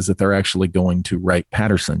Texas, that they're actually going to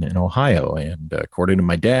Wright-Patterson in Ohio. And according to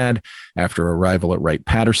my dad, after arrival at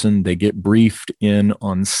Wright-Patterson, they get briefed in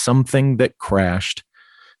on something that crashed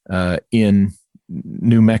in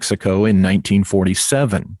New Mexico in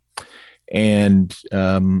 1947. And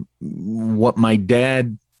what my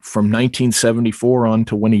dad, from 1974 on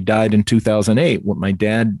to when he died in 2008, what my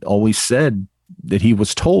dad always said that he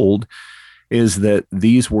was told is that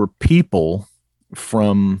these were people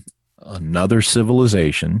from another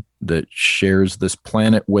civilization that shares this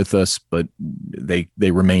planet with us, but they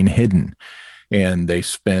remain hidden, and they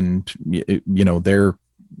spend,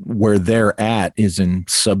 where they're at is in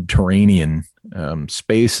subterranean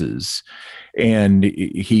spaces. And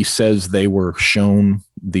he says they were shown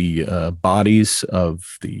the bodies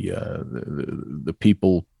of the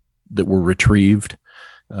people that were retrieved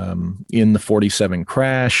in the 47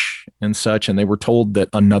 crash and such. And they were told that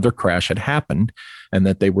another crash had happened and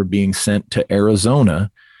that they were being sent to Arizona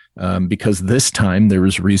because this time there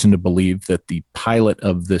was reason to believe that the pilot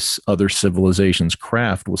of this other civilization's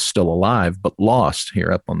craft was still alive, but lost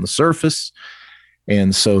here up on the surface.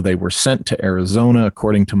 And so they were sent to Arizona,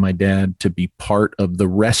 according to my dad, to be part of the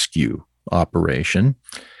rescue operation.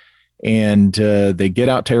 And they get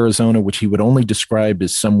out to Arizona, which he would only describe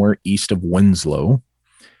as somewhere east of Winslow.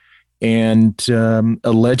 And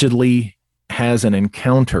allegedly has an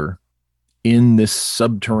encounter in this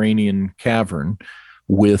subterranean cavern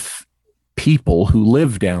with people who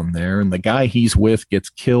live down there, and the guy he's with gets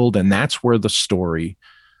killed, and that's where the story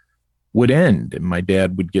would end. And my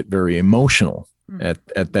dad would get very emotional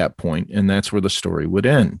at that point, and that's where the story would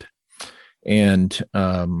end. And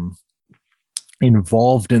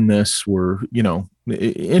involved in this were,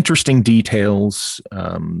 interesting details.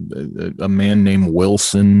 A man named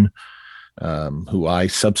Wilson, who I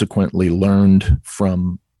subsequently learned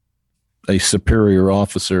from a superior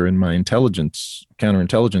officer in my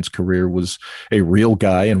counterintelligence career, was a real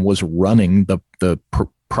guy and was running the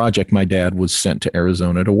project my dad was sent to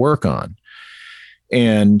Arizona to work on.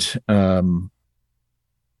 And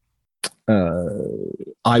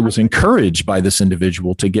I was encouraged by this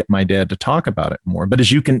individual to get my dad to talk about it more. But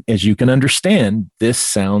as you can understand, this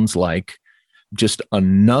sounds like just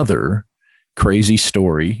another crazy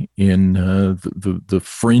story in the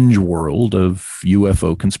fringe world of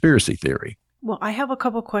UFO conspiracy theory. Well, I have a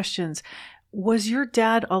couple questions. Was your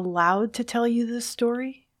dad allowed to tell you this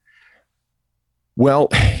story? Well,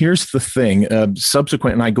 here's the thing.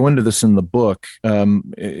 Subsequent, and I go into this in the book,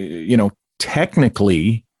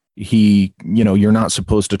 technically, you're not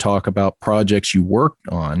supposed to talk about projects you worked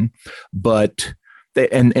on, but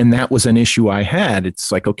and that was an issue I had.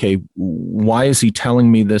 It's like, okay, why is he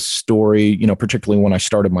telling me this story? Particularly when I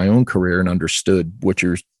started my own career and understood what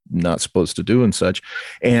you're not supposed to do and such.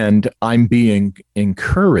 And I'm being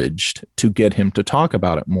encouraged to get him to talk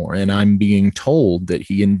about it more. And I'm being told that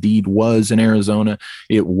he indeed was in Arizona.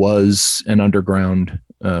 It was an underground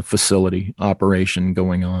facility operation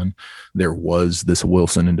going on. There was this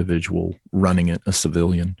Wilson individual running it, a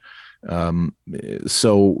civilian.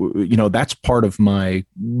 So that's part of my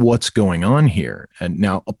what's going on here. And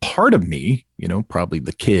now a part of me, probably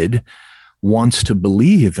the kid, wants to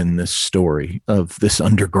believe in this story of this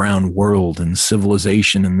underground world and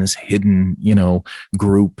civilization and this hidden,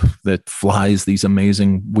 group that flies these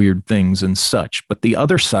amazing, weird things and such. But the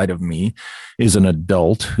other side of me is an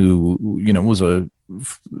adult who,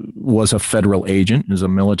 was a federal agent, is a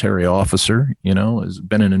military officer, has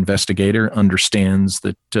been an investigator, understands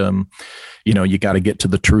that, you got to get to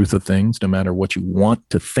the truth of things, no matter what you want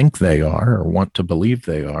to think they are or want to believe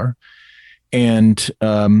they are. And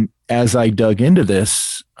as I dug into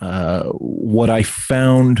this, what I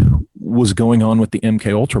found was going on with the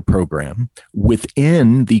MK Ultra program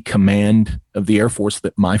within the command of the Air Force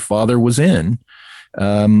that my father was in,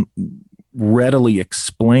 readily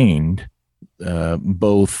explained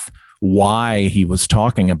both why he was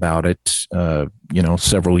talking about it,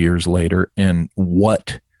 several years later, and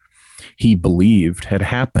what he believed had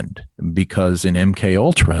happened. Because in MK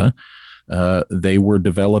Ultra, they were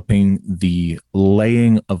developing the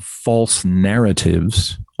laying of false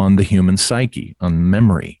narratives on the human psyche, on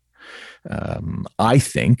memory. I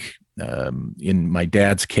think, in my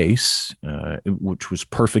dad's case, which was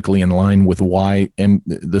perfectly in line with why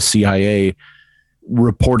the CIA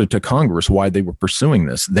reported to Congress why they were pursuing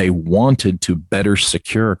this. They wanted to better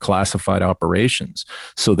secure classified operations.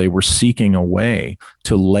 So they were seeking a way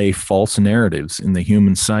to lay false narratives in the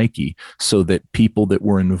human psyche so that people that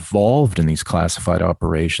were involved in these classified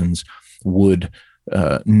operations would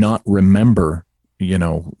not remember,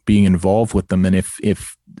 being involved with them. And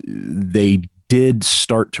if they did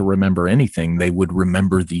start to remember anything, they would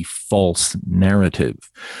remember the false narrative.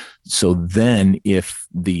 So then if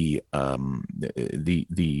the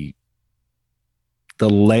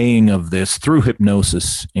laying of this through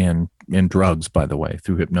hypnosis and drugs, by the way,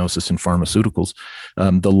 through hypnosis and pharmaceuticals,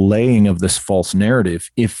 the laying of this false narrative,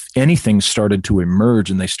 if anything started to emerge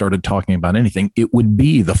and they started talking about anything, it would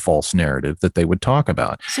be the false narrative that they would talk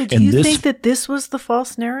about. So do you think that this was the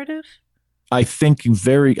false narrative? I think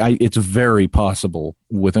it's very possible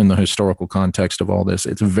within the historical context of all this.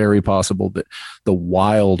 It's very possible that the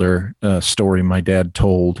Wilder story my dad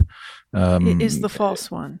told is the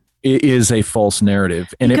false one. It is a false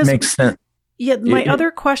narrative, and it makes sense. Yeah, my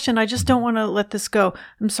other question, I just don't want to let this go.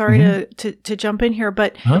 I'm sorry to jump in here,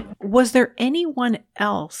 but was there anyone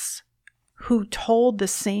else who told the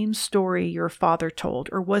same story your father told,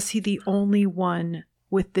 or was he the only one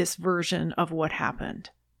with this version of what happened?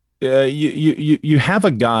 You have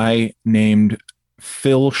a guy named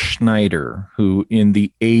Phil Schneider who in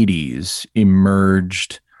the 80s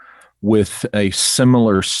emerged with a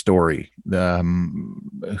similar story,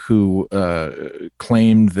 who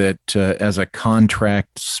claimed that as a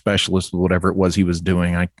contract specialist, whatever it was he was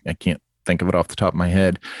doing, I can't think of it off the top of my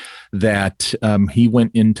head, that he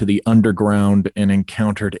went into the underground and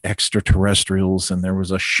encountered extraterrestrials, and there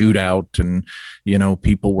was a shootout, and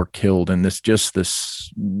people were killed, and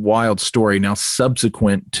this wild story. Now,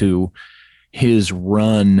 subsequent to his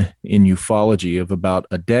run in ufology of about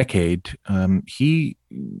a decade,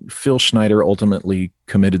 Phil Schneider ultimately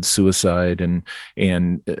committed suicide, and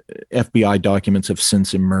FBI documents have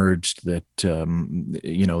since emerged that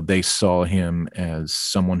they saw him as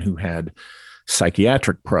someone who had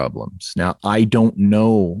psychiatric problems. Now, I don't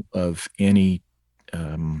know of any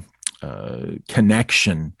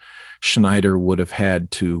connection Schneider would have had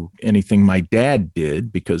to anything my dad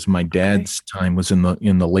did, because my dad's time was in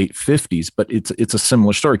the late 50s. But it's a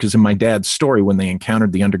similar story, because in my dad's story, when they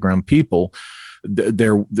encountered the underground people,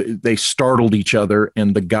 they startled each other,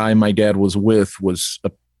 and the guy my dad was with was,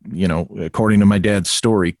 according to my dad's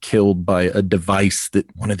story, killed by a device that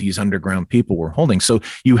one of these underground people were holding. So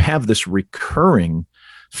you have this recurring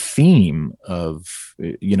theme of,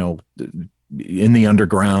 in the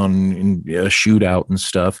underground, in a shootout and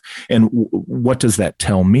stuff. And what does that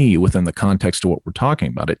tell me within the context of what we're talking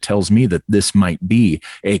about? It tells me that this might be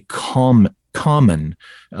a common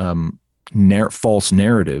false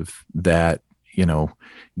narrative that,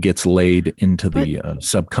 gets laid into the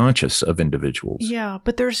subconscious of individuals. Yeah,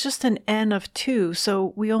 but there's just an N of 2.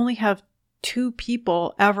 So we only have 2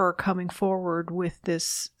 people ever coming forward with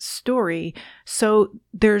this story. So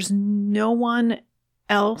there's no one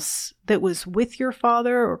else that was with your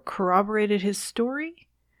father or corroborated his story?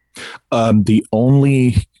 The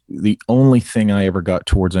only thing I ever got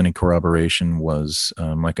towards any corroboration was,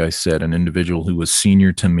 like I said, an individual who was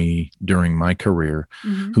senior to me during my career,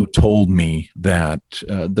 who told me that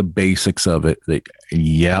the basics of it, that,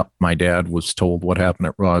 my dad was told what happened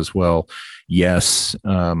at Roswell. Yes,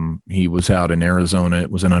 he was out in Arizona.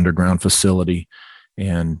 It was an underground facility,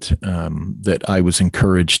 and that I was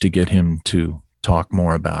encouraged to get him to talk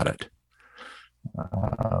more about it.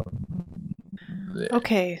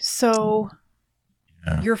 Okay, so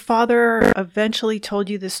your father eventually told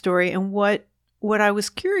you this story, and what I was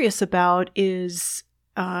curious about is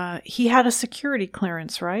he had a security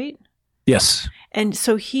clearance, right? Yes. And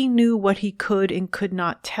so he knew what he could and could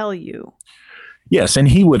not tell you. Yes, and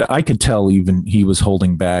I could tell even he was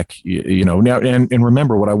holding back, now, and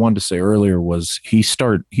remember what I wanted to say earlier was he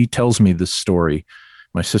tells me this story,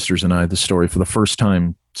 my sisters and I, the story for the first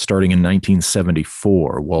time starting in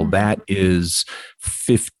 1974. Well, that is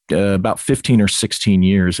about 15 or 16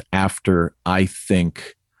 years after I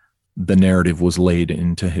think the narrative was laid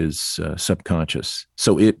into his subconscious.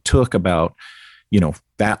 So it took about,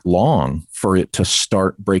 that long for it to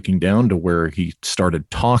start breaking down to where he started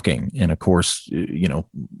talking. And of course,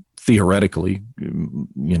 theoretically,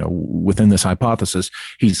 within this hypothesis,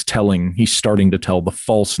 he's starting to tell the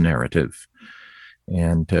false narrative.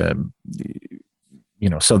 And,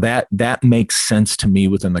 so that makes sense to me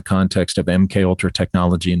within the context of MK Ultra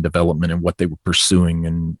technology and development and what they were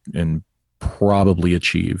pursuing and probably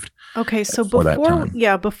achieved. Okay, so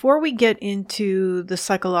before we get into the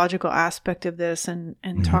psychological aspect of this and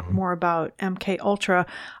talk more about MK Ultra,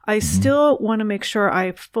 I still want to make sure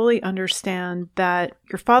I fully understand that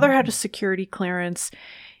your father had a security clearance.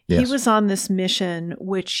 Yes. He was on this mission,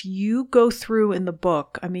 which you go through in the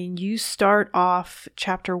book. I mean, you start off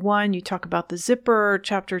chapter 1, you talk about the zipper.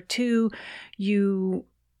 Chapter 2, you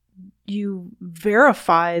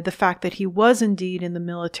verify the fact that he was indeed in the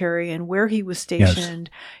military and where he was stationed.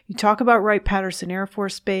 Yes. You talk about Wright-Patterson Air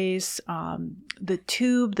Force Base, the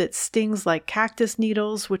tube that stings like cactus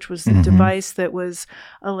needles, which was the device that was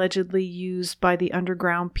allegedly used by the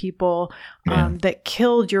underground people that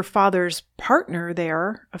killed your father's partner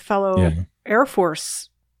there, a fellow Air Force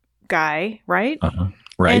guy, right?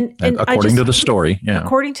 Right. And according to the story. Yeah.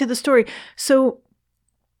 According to the story. So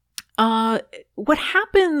what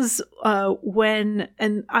happens when,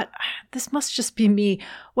 this must just be me,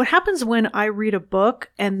 what happens when I read a book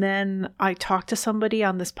and then I talk to somebody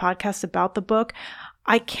on this podcast about the book?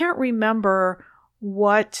 I can't remember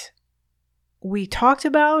what we talked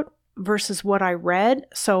about versus what I read.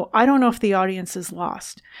 So I don't know if the audience is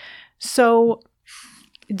lost. So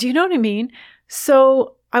do you know what I mean?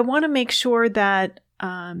 So I want to make sure that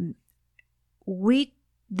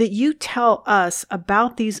that you tell us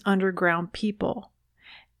about these underground people.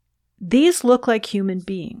 These look like human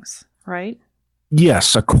beings, right?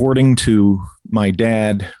 Yes, according to my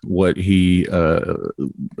dad,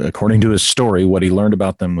 according to his story, what he learned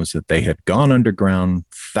about them was that they had gone underground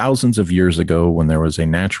thousands of years ago when there was a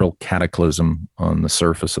natural cataclysm on the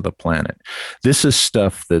surface of the planet. This is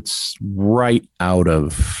stuff that's right out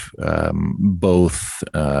of both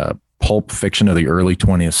pulp fiction of the early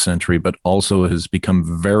 20th century, but also has become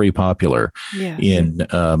very popular in the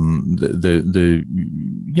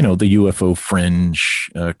UFO fringe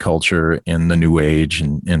culture and the New Age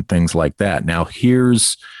and things like that. Now,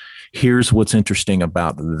 here's what's interesting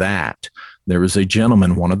about that. There was a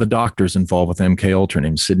gentleman, one of the doctors involved with MK Ultra,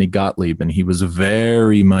 named Sidney Gottlieb, and he was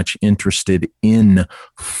very much interested in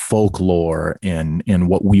folklore and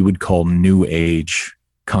what we would call New Age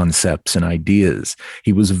concepts and ideas.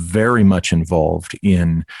 He was very much involved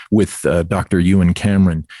with Dr. Ewan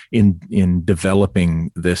Cameron in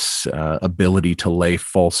developing this ability to lay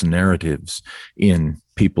false narratives in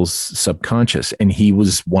people's subconscious. And he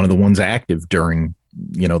was one of the ones active during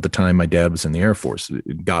the time my dad was in the Air Force.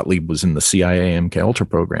 Gottlieb was in the CIA MK Ultra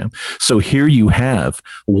program. So here you have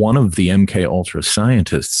one of the MK Ultra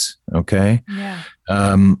scientists, okay,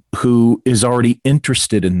 who is already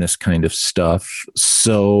interested in this kind of stuff.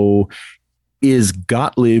 So is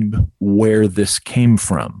Gottlieb where this came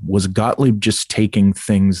from? Was Gottlieb just taking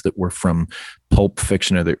things that were from pulp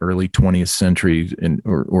fiction of the early 20th century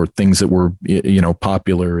or things that were,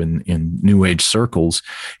 popular in New Age circles?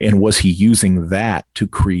 And was he using that to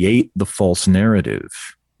create the false narrative,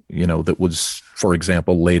 that was, for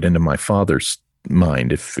example, laid into my father's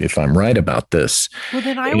mind, if I'm right about this? Well,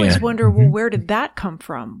 then I always wonder, well, where did that come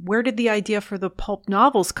from? Where did the idea for the pulp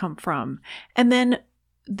novels come from? And then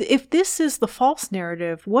if this is the false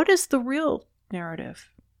narrative, what is the real narrative?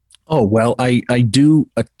 Oh, well, I do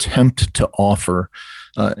attempt to offer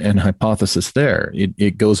an hypothesis there.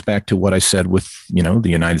 It goes back to what I said with, the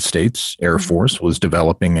United States Air Force was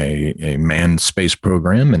developing a manned space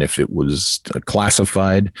program. And if it was a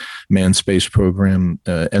classified manned space program,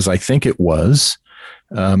 as I think it was,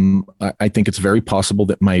 I think it's very possible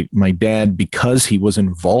that my dad, because he was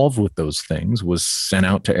involved with those things, was sent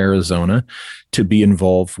out to Arizona to be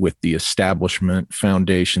involved with the establishment,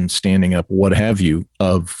 foundation, standing up, what have you,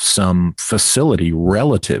 of some facility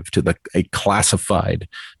relative to a classified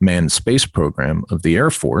manned space program of the Air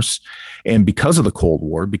Force. And because of the Cold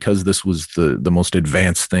War, because this was the most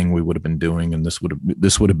advanced thing we would have been doing, and this would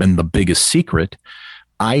have been the biggest secret,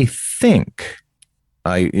 I think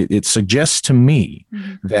it suggests to me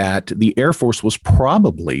that the Air Force was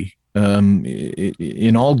probably,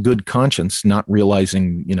 in all good conscience, not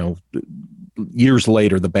realizing, years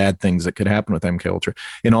later, the bad things that could happen with MK Ultra.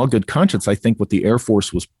 In all good conscience, I think what the Air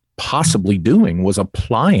Force was possibly doing was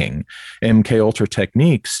applying MK Ultra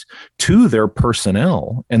techniques to their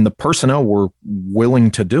personnel, and the personnel were willing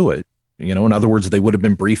to do it. In other words, they would have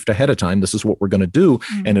been briefed ahead of time. This is what we're going to do,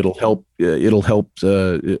 and it'll help. It'll help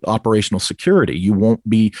operational security. You won't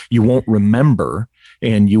remember,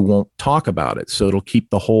 and you won't talk about it. So it'll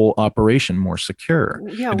keep the whole operation more secure.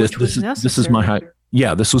 Yeah, which was necessary.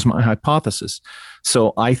 This was my hypothesis.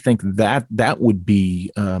 So I think that would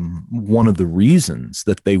be one of the reasons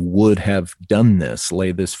that they would have done this,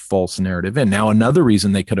 lay this false narrative in. Now, another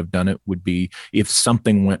reason they could have done it would be if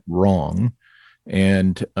something went wrong,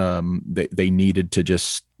 and they needed to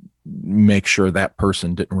just make sure that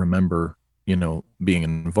person didn't remember, being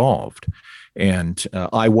involved. And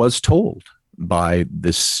I was told by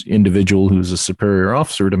this individual who's a superior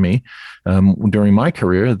officer to me during my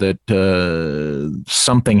career that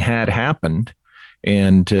something had happened,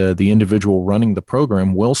 and the individual running the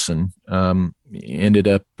program, Wilson, ended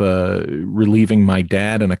up relieving my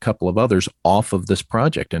dad and a couple of others off of this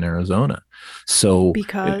project in Arizona. So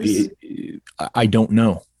because I don't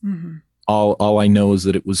know. All I know is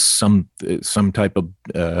that it was some type of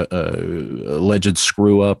alleged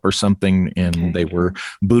screw up or something, and they were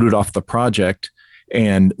booted off the project.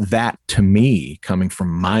 And that, to me, coming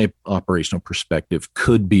from my operational perspective,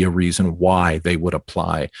 could be a reason why they would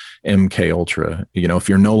apply MK Ultra. If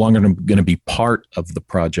you're no longer going to be part of the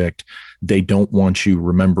project, they don't want you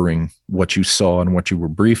remembering what you saw and what you were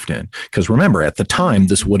briefed in. Because remember, at the time,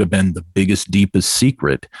 this would have been the biggest, deepest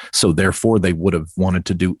secret. So therefore, they would have wanted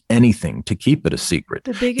to do anything to keep it a secret.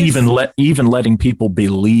 Even letting people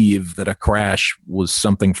believe that a crash was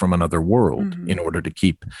something from another world in order to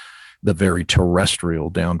keep the very terrestrial,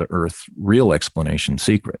 down-to-earth, real explanation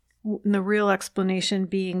secret. And the real explanation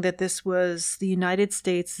being that this was the United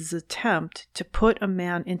States' attempt to put a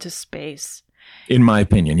man into space. In my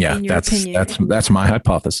opinion, yeah, that's my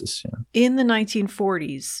hypothesis. Yeah. In the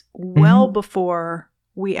 1940s, well before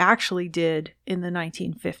we actually did in the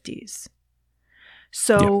 1950s.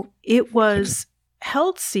 So it was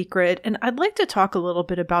held secret, and I'd like to talk a little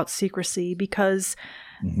bit about secrecy because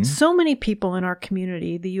so many people in our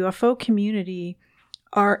community, the UFO community,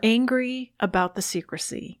 are angry about the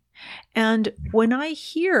secrecy. And when I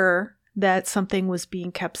hear that something was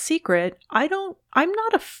being kept secret, I'm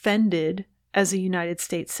not offended as a United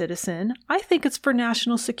States citizen. I think it's for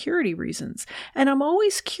national security reasons. And I'm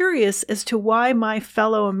always curious as to why my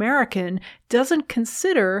fellow American doesn't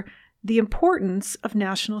consider the importance of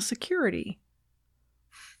national security.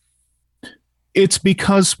 It's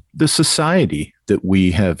because the society that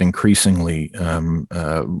we have increasingly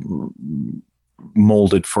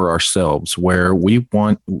molded for ourselves, where we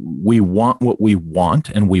want what we want,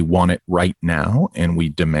 and we want it right now, and we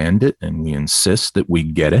demand it, and we insist that we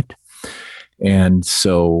get it. And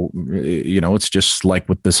so, it's just like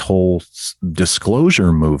with this whole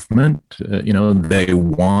disclosure movement. They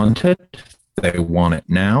want it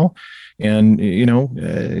now. And,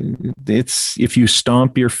 it's, if you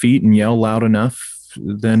stomp your feet and yell loud enough,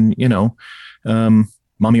 then,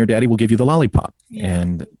 mommy or daddy will give you the lollipop. Yeah.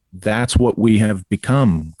 And that's what we have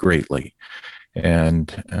become greatly.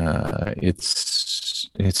 And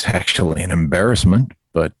it's actually an embarrassment,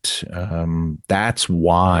 but that's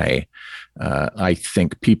why I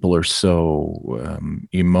think people are so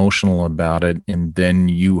emotional about it. And then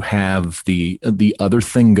you have the other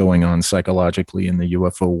thing going on psychologically in the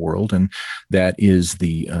UFO world, and that is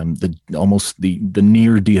the almost the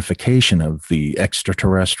near deification of the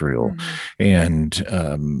extraterrestrial, and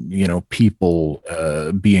people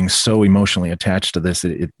being so emotionally attached to this,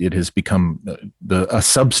 it has become a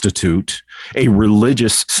substitute, a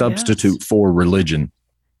religious substitute for religion.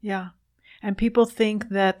 Yeah. And people think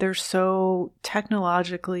that they're so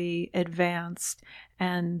technologically advanced,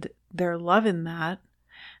 and they're loving that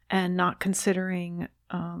and not considering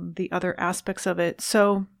the other aspects of it.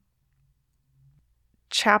 So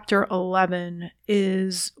chapter 11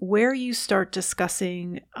 is where you start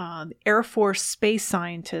discussing Air Force space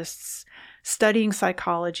scientists studying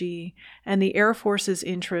psychology and the Air Force's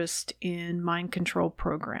interest in mind control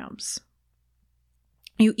programs.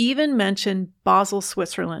 You even mention Basel,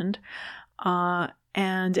 Switzerland,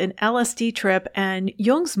 and an LSD trip. And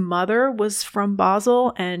Jung's mother was from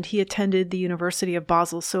Basel, and he attended the University of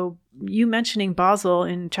Basel. So you mentioning Basel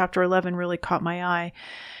in chapter 11 really caught my eye.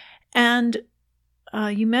 And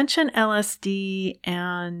you mentioned LSD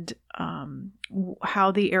and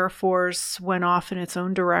how the Air Force went off in its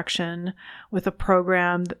own direction with a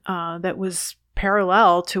program that was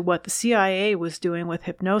parallel to what the CIA was doing with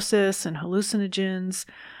hypnosis and hallucinogens.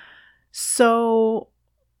 So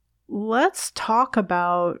let's talk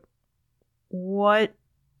about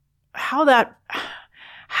how that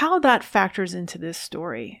factors into this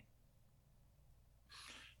story.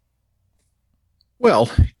 Well,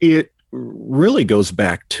 it really goes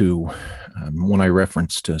back to when I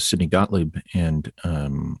referenced Sidney Gottlieb and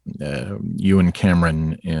Ewan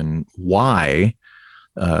Cameron, and why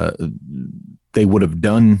they would have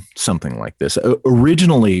done something like this.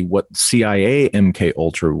 Originally, what CIA MK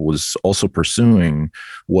Ultra was also pursuing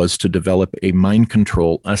was to develop a mind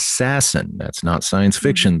control assassin. That's not science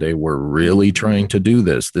fiction. They were really trying to do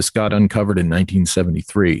this. This got uncovered in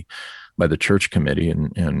 1973 by the Church Committee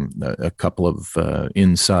and a couple of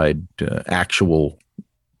inside actual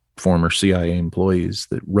former CIA employees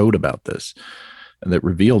that wrote about this, that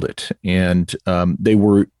revealed it. And they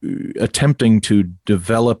were attempting to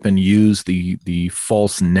develop and use the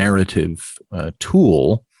false narrative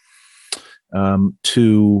tool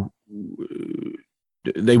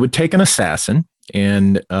they would take an assassin,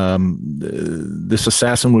 and this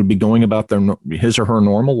assassin would be going about his or her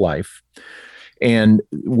normal life. And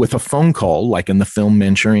with a phone call, like in the film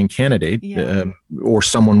Manchurian Candidate, or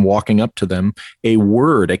someone walking up to them, a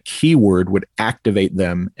keyword would activate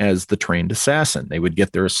them as the trained assassin. They would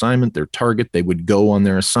get their assignment, their target, they would go on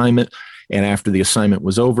their assignment. And after the assignment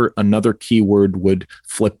was over, another keyword would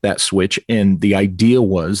flip that switch. And the idea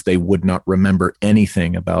was they would not remember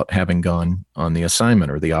anything about having gone on the assignment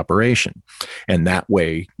or the operation. And that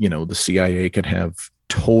way, the CIA could have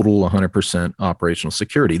total 100% operational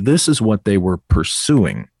security. This is what they were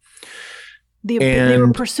pursuing. They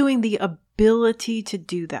were pursuing the ability to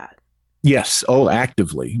do that. Yes. Oh,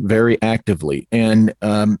 actively, very actively. And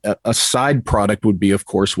a side product would be, of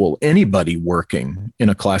course, anybody working in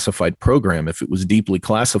a classified program, if it was deeply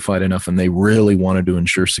classified enough and they really wanted to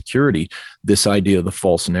ensure security, this idea of the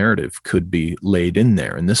false narrative could be laid in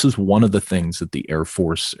there. And this is one of the things that the Air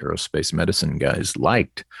Force aerospace medicine guys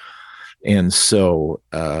liked. And so,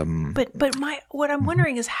 but what I'm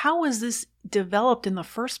wondering is, how was this developed in the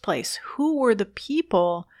first place? Who were the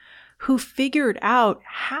people who figured out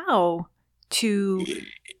how to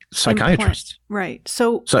psychiatrists, right?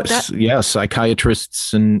 So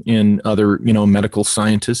psychiatrists and other medical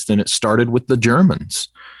scientists, and it started with the Germans.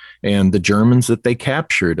 And the Germans that they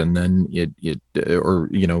captured, and then it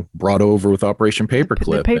brought over with Operation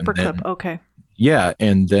Paperclip. The Paperclip, okay. Yeah,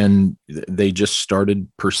 and then they just started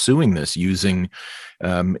pursuing this using.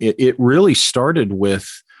 It really started with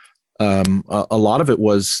a lot of it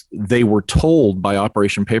was they were told by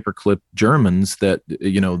Operation Paperclip Germans that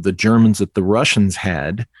the Germans that the Russians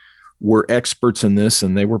had were experts in this,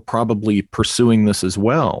 and they were probably pursuing this as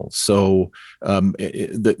well. So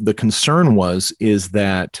the concern is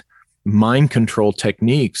that mind control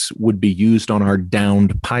techniques would be used on our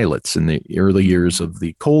downed pilots in the early years of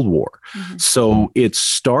the Cold War. Mm-hmm. So it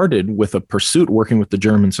started with a pursuit, working with the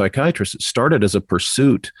German psychiatrists. It started as a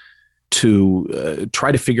pursuit to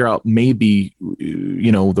try to figure out maybe,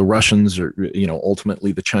 the Russians or,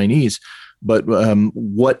 ultimately the Chinese, but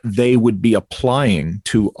what they would be applying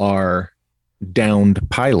to our downed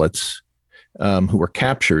pilots who were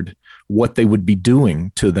captured, what they would be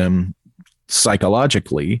doing to them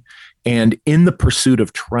psychologically. And in the pursuit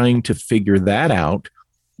of trying to figure that out,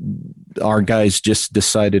 our guys just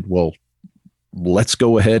decided, well, let's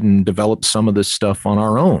go ahead and develop some of this stuff on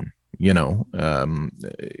our own. Not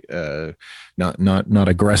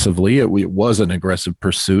aggressively. It was an aggressive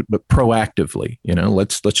pursuit, but proactively.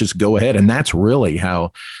 Let's just go ahead, and that's really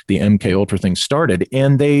how the MK Ultra thing started.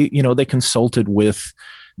 And they consulted with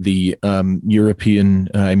the European.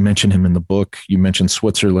 I mentioned him in the book. You mentioned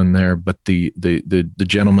Switzerland there, but the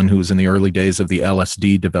gentleman who was in the early days of the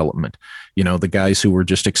LSD development. The guys who were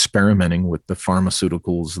just experimenting with the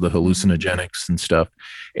pharmaceuticals, the hallucinogenics and stuff,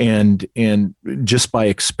 and just by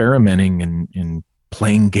experimenting and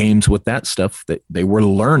playing games with that stuff, that they were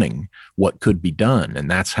learning what could be done, and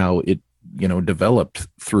that's how it developed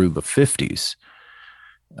through the 50s.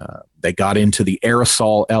 They got into the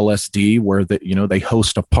aerosol LSD, where they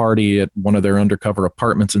host a party at one of their undercover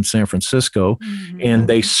apartments in San Francisco, and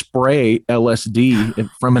they spray LSD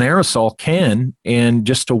from an aerosol can, and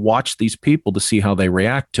just to watch these people to see how they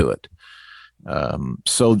react to it.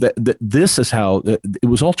 So this is how it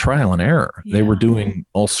was all trial and error. Yeah. They were doing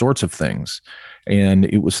all sorts of things, and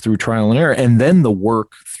it was through trial and error. And then the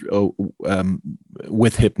work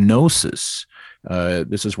with hypnosis.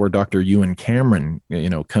 This is where Dr. Ewan Cameron,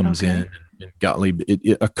 comes in. And Gottlieb,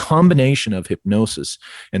 a combination of hypnosis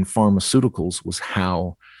and pharmaceuticals was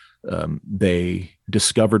how they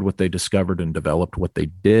discovered what they discovered and developed what they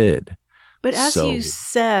did. But as you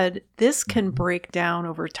said, this can break down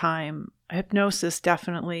over time. Hypnosis,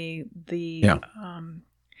 definitely.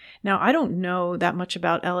 Now, I don't know that much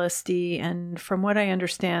about LSD, and from what I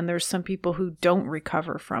understand, there's some people who don't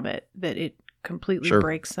recover from it, that it completely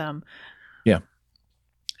breaks them. Yeah.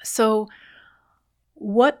 So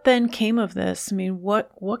what then came of this? I mean,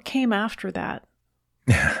 what came after that?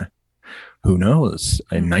 Who knows?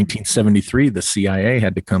 In 1973, the CIA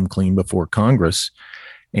had to come clean before Congress.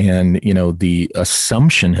 And, the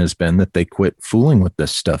assumption has been that they quit fooling with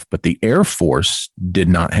this stuff, but the Air Force did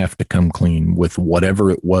not have to come clean with whatever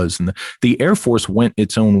it was. And the Air Force went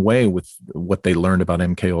its own way with what they learned about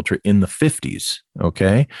MK Ultra in the 50s.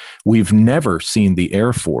 Okay. We've never seen the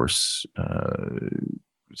Air Force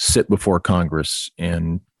sit before Congress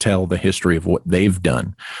and tell the history of what they've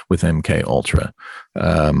done with MK Ultra.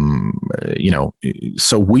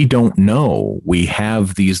 So we don't know. We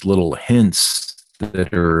have these little hints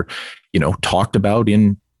that are, talked about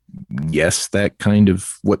in, yes, that kind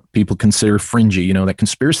of what people consider fringy, that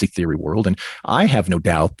conspiracy theory world. And I have no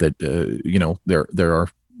doubt that,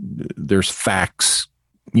 there's facts,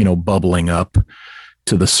 bubbling up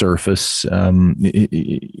to the surface in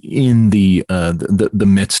the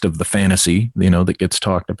midst of the fantasy, that gets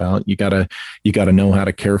talked about. You gotta know how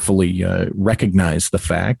to carefully recognize the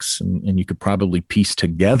facts, and you could probably piece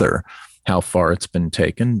together how far it's been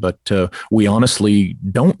taken, but we honestly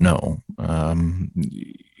don't know. One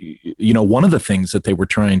of the things that they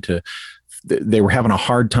were having a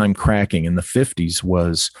hard time cracking in the 50s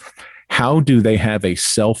was, how do they have a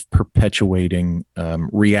self-perpetuating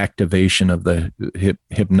reactivation of the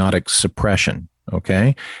hypnotic suppression?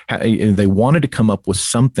 Okay. They wanted to come up with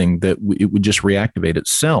something that it would just reactivate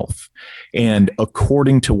itself. And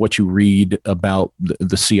according to what you read about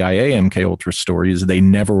the CIA MK Ultra stories, they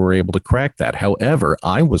never were able to crack that. However,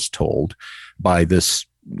 I was told by this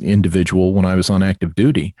individual when I was on active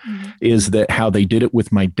duty, is that how they did it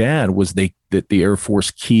with my dad was that the Air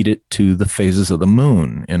Force keyed it to the phases of the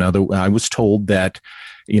moon. I was told that,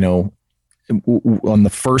 on the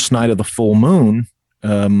first night of the full moon,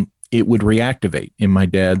 it would reactivate in my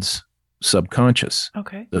dad's subconscious.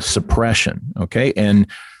 Okay. The suppression. Okay. And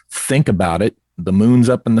think about it. The moon's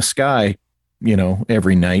up in the sky,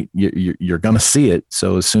 every night. You're going to see it.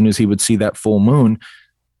 So as soon as he would see that full moon,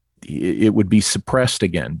 it would be suppressed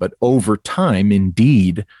again. But over time,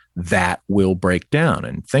 indeed, that will break down.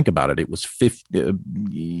 And think about it. It was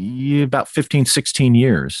about 15, 16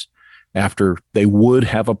 years after they would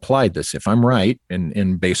have applied this, if I'm right,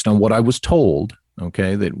 and based on what I was told.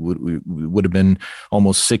 Okay, that would have been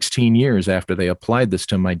almost 16 years after they applied this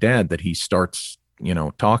to my dad that he starts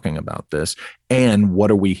talking about this. And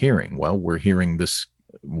what are we hearing? Well, we're hearing this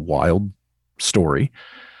wild story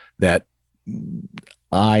that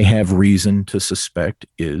I have reason to suspect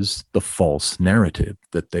is the false narrative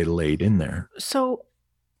that they laid in there. So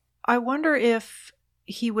I wonder if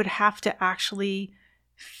he would have to actually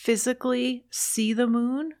physically see the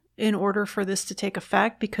moon in order for this to take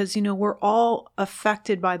effect, because, we're all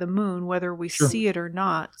affected by the moon, whether we Sure. see it or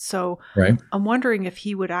not. So Right. I'm wondering if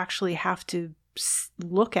he would actually have to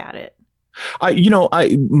look at it.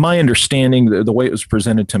 My understanding, the way it was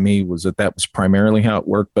presented to me was that was primarily how it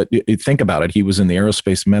worked. But think about it. He was in the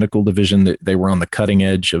aerospace medical division. They were on the cutting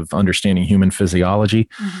edge of understanding human physiology.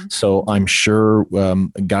 Mm-hmm. So I'm sure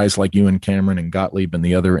guys like Ewan Cameron and Gottlieb and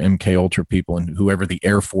the other MK Ultra people and whoever the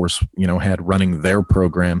Air Force, had running their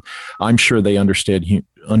program, I'm sure they understood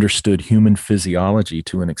human physiology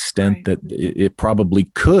to an extent Right. that it probably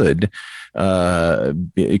could,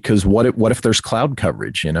 because what if there's cloud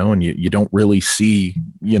coverage, and you don't really see,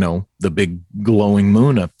 the big glowing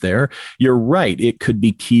moon up there. You're right. It could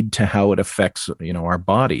be keyed to how it affects, our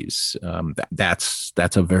bodies. That's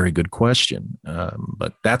a very good question.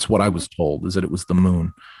 But that's what I was told, is that it was the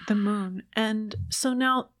moon. The moon. And so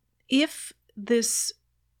now, if this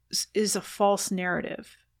is a false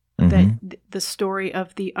narrative, that the story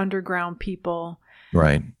of the underground people,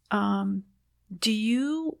 Right. do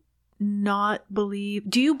you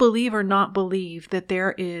believe or not believe that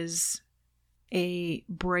there is a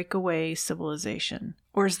breakaway civilization?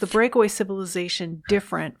 Or is the breakaway civilization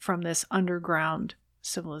different from this underground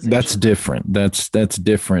civilization? That's different. That's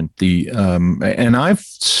different. And I've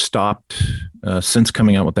stopped since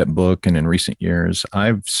coming out with that book, and in recent years,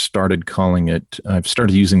 I've started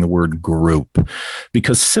using the word group,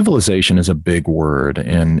 because civilization is a big word,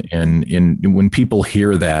 and when people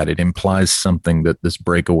hear that, it implies something that this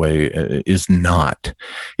breakaway is not,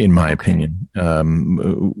 in my opinion.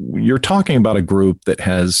 You're talking about a group that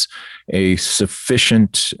has a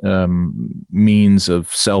sufficient means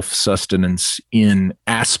of self-sustenance in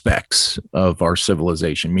aspects of our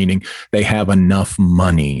civilization, meaning they have enough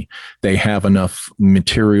money, they have enough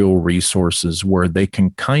material resources where they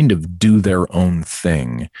can kind of do their own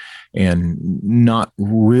thing and not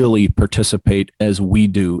really participate as we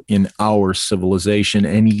do in our civilization.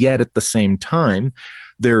 And yet at the same time,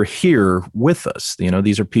 they're here with us.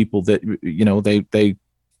 These are people that,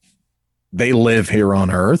 they live here on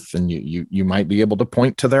Earth, and you might be able to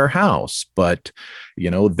point to their house, but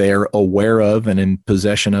they're aware of and in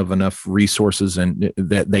possession of enough resources, and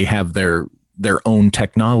that they have their own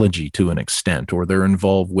technology to an extent, or they're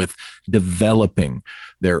involved with developing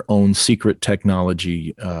their own secret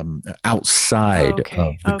technology outside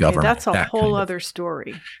of the government. That's a whole other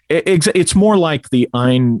story. It's more like the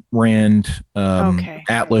Ayn Rand,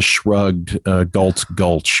 Atlas Shrugged, Galt's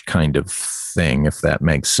Gulch kind of thing, if that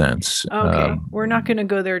makes sense. Okay, we're not going to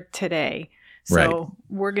go there today. So Right.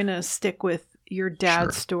 We're going to stick with your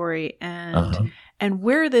dad's Sure. story and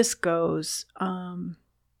where this goes.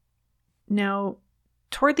 Now,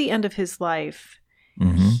 toward the end of his life,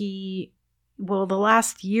 Mhm. the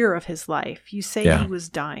last year of his life, you say Yeah. he was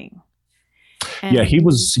dying. Yeah, he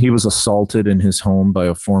was assaulted in his home by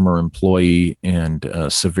a former employee and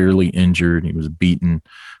severely injured. He was beaten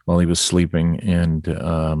while he was sleeping, and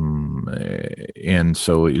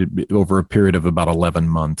so over a period of about 11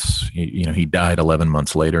 months, he died 11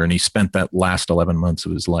 months later, and he spent that last 11 months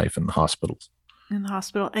of his life in the hospitals. In the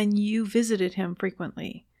hospital, and you visited him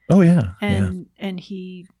frequently. Oh yeah, And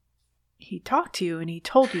he talked to you, and he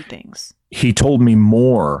told you things. He told me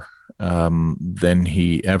more than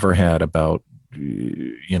he ever had about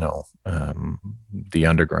the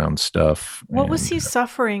underground stuff. What was he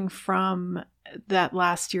suffering from that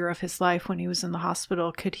last year of his life when he was in the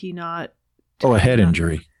hospital? Could he not? A head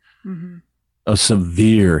injury. Mm-hmm. A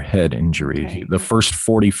severe head injury. Okay. The first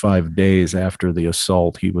 45 days after the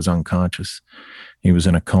assault, he was unconscious. He was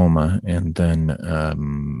in a coma, and then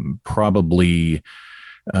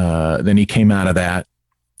then he came out of that,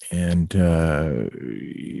 and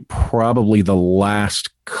probably the last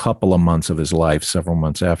couple of months of his life, several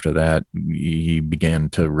months after that, he began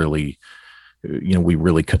to really, we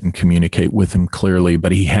really couldn't communicate with him clearly,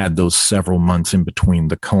 but he had those several months in between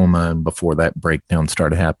the coma and before that breakdown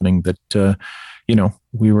started happening that,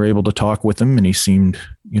 we were able to talk with him, and he seemed,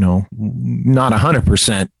 not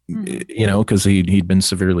 100%, because he'd been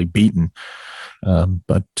severely beaten.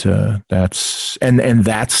 But that's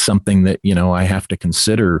something that, I have to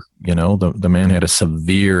consider. The man had a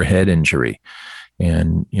severe head injury,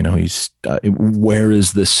 And, he's, where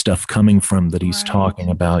is this stuff coming from that he's talking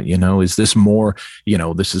about? Is this more,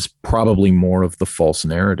 this is probably more of the false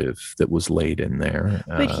narrative that was laid in there.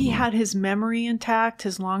 But he had his memory intact,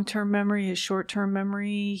 his long-term memory, his short-term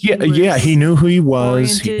memory. He knew who he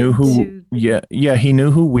was. He knew who, he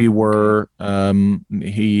knew who we were.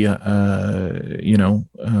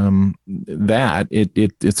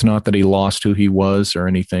 It's not that he lost who he was or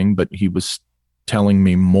anything, but he was telling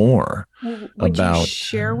me more would about. You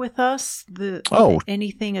share with us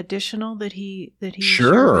anything additional that he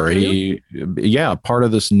sure. Part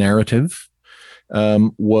of this narrative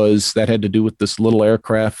was that had to do with this little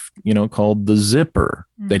aircraft, called the Zipper,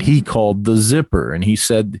 that he called the Zipper. And he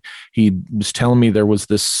said, he was telling me there was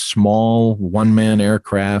this small one-man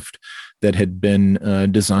aircraft that had been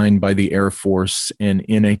designed by the Air Force, and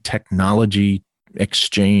in a technology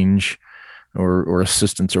exchange or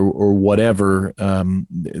assistance or whatever,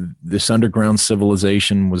 this underground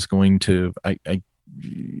civilization was going to,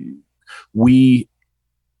 we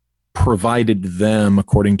provided them,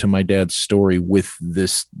 according to my dad's story, with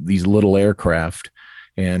these little aircraft,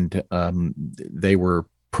 and they were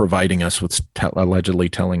providing us with allegedly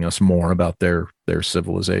telling us more about their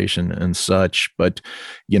civilization and such. But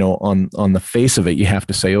on the face of it, you have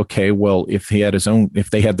to say, okay, well, if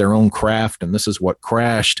they had their own craft and this is what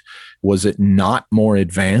crashed, was it not more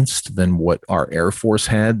advanced than what our Air Force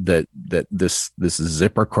had, that this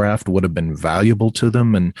Zipper craft would have been valuable to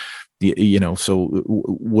them? And so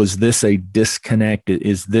was this a disconnect?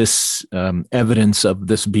 Is this evidence of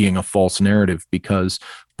this being a false narrative? Because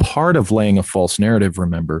part of laying a false narrative,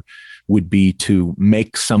 remember, would be to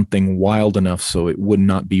make something wild enough so it would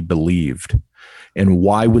not be believed. And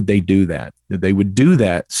why would they do that? They would do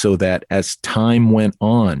that so that as time went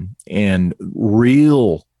on and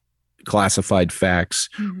real classified facts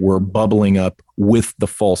were bubbling up with the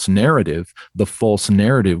false narrative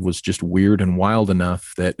was just weird and wild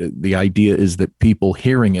enough that the idea is that people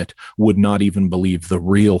hearing it would not even believe the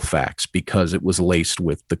real facts because it was laced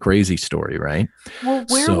with the crazy story, right? Well,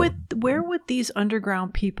 where would these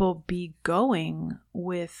underground people be going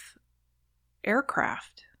with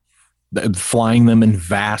aircraft? Flying them in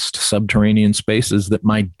vast subterranean spaces that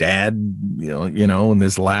my dad, in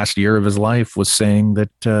this last year of his life was saying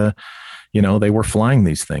that, they were flying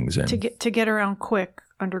these things in. To get around quick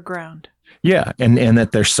underground. Yeah. And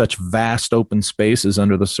that there's such vast open spaces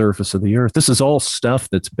under the surface of the earth. This is all stuff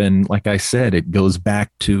that's been, like I said, it goes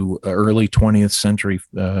back to early 20th century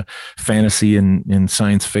fantasy and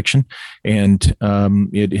science fiction. And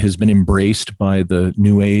it has been embraced by the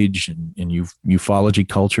New Age and ufology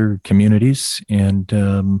culture communities.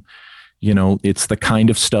 And, it's the kind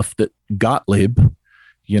of stuff that Gottlieb,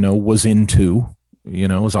 was into,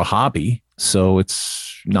 as a hobby. So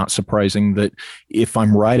it's not surprising that if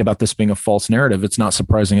I'm right about this being a false narrative, it's not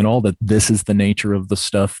surprising at all that this is the nature of the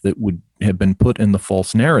stuff that would have been put in the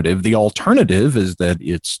false narrative. The alternative is that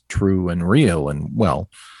it's true and real. And well,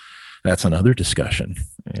 that's another discussion.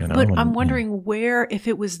 But I'm wondering where, if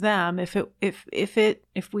it was them, if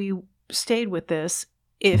we stayed with this,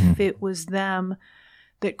 if it was them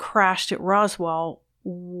that crashed at Roswell,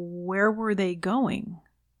 where were they going?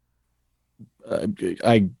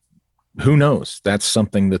 Who knows? That's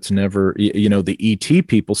something that's never, the ET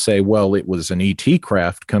people say, well, it was an ET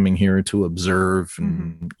craft coming here to observe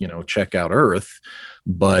and, check out Earth.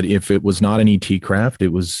 But if it was not an ET craft,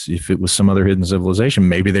 if it was some other hidden civilization,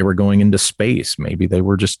 maybe they were going into space. Maybe they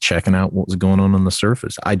were just checking out what was going on the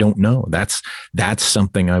surface. I don't know. That's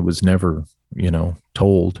something I was never,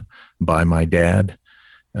 told by my dad.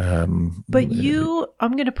 But I'm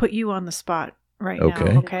going to put you on the spot right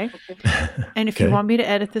now. Okay. And if you want me to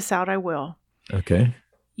edit this out, I will. Okay.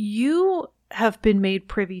 You have been made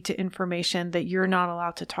privy to information that you're not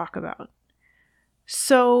allowed to talk about.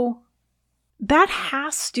 So that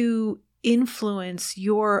has to influence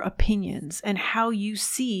your opinions and how you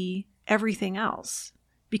see everything else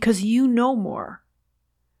because you know more.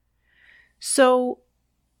 So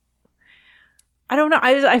I don't know.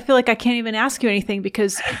 I feel like I can't even ask you anything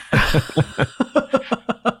because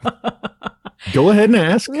Go ahead and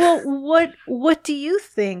ask. Well, what do you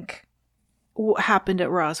think happened at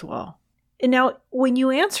Roswell? And now, when you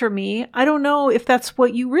answer me, I don't know if that's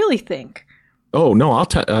what you really think. Oh, no, I'll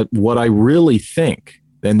tell what I really think.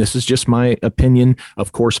 And this is just my opinion,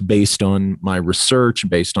 of course, based on my research,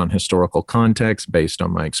 based on historical context, based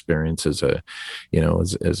on my experience as a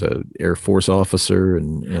Air Force officer.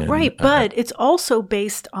 And right. But it's also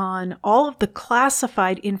based on all of the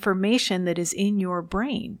classified information that is in your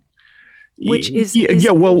brain. which is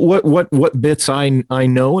well, what bits I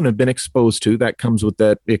know and have been exposed to, that comes with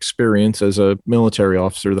that experience as a military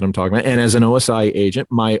officer that I'm talking about, and as an OSI agent.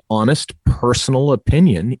 My honest personal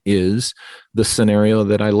opinion is the scenario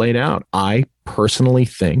that I laid out. I personally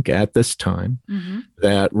think at this time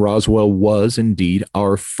that Roswell was indeed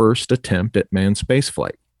our first attempt at manned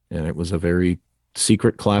spaceflight, and it was a very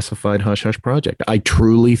secret, classified, hush-hush project. I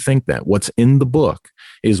truly think that. What's in the book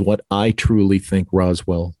is what I truly think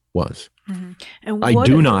Roswell was. And I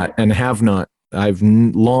do not and have not. I've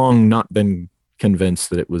long not been convinced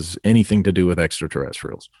that it was anything to do with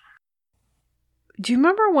extraterrestrials. Do you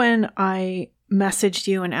remember when I messaged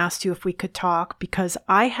you and asked you if we could talk? Because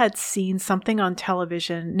I had seen something on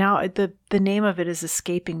television. Now, the name of it is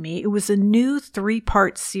escaping me. It was a new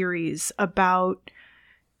 3-part series about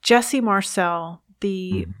Jesse Marcel,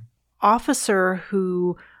 the officer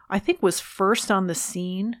who I think was first on the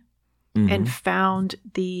scene and found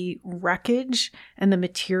the wreckage and the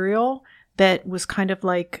material that was kind of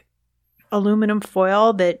like aluminum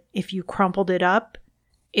foil that if you crumpled it up,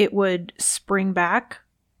 it would spring back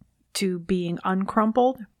to being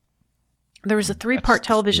uncrumpled. There was a 3-part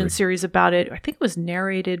television series about it. I think it was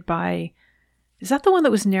narrated by, is that the one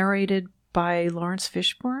that was narrated by Lawrence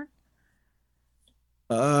Fishburne?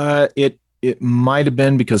 It might have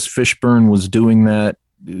been, because Fishburne was doing that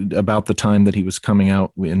about the time that he was coming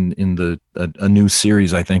out in a new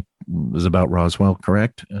series. I think was about Roswell.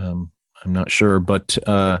 Correct? I'm not sure, but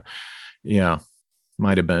yeah,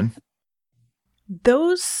 might have been.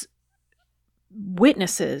 Those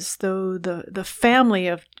witnesses, though, the family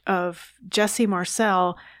of Jesse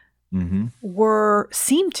Marcel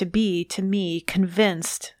seemed to be, to me,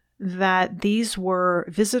 convinced that these were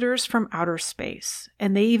visitors from outer space.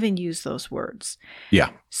 And they even use those words.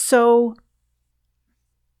 Yeah. So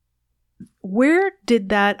where did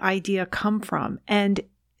that idea come from? And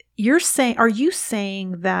are you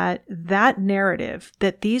saying that narrative,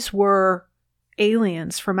 that these were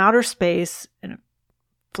aliens from outer space and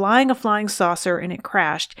flying a flying saucer and it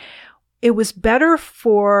crashed, it was better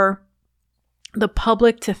for the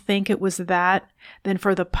public to think it was that than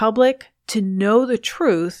for the public to know the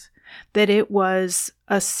truth that it was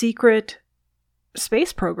a secret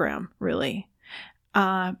space program, really?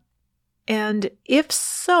 And if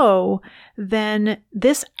so, then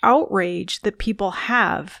this outrage that people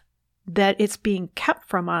have that it's being kept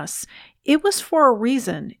from us, it was for a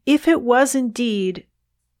reason. If it was indeed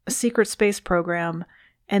a secret space program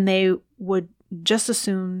and they would just as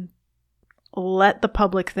soon let the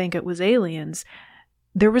public think it was aliens,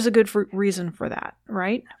 there was a good reason for that,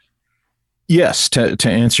 right? Yes, to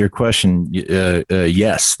answer your question,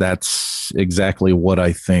 yes, that's exactly what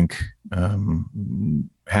I think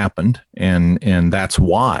happened, and that's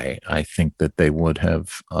why I think that they would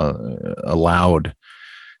have allowed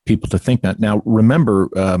people to think that. Now, remember,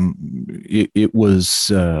 it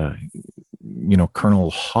was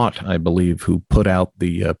Colonel Haught, I believe, who put out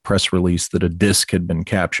the press release that a disc had been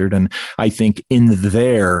captured, and I think in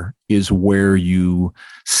there is where you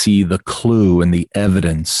see the clue and the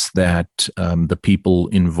evidence that the people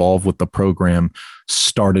involved with the program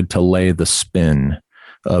started to lay the spin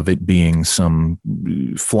of it being some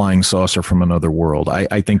flying saucer from another world.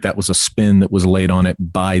 I think that was a spin that was laid on it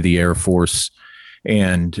by the Air Force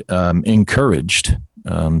and encouraged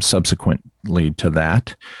subsequently to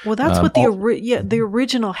that. Well, that's what the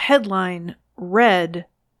original headline read.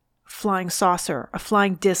 Flying saucer, a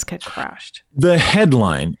flying disc had crashed. The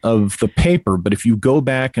headline of the paper, but if you go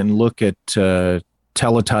back and look at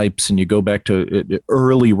teletypes and you go back to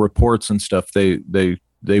early reports and stuff, they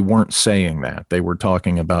weren't saying that. They were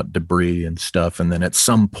talking about debris and stuff, and then at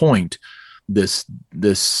some point, this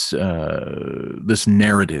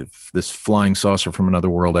narrative, this flying saucer from another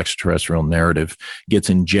world extraterrestrial narrative, gets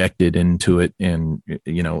injected into it, and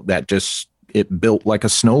that just. It built like a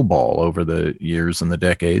snowball over the years and the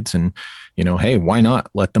decades. And, hey, why not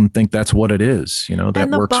let them think that's what it is? That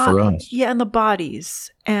works for us. Yeah. And the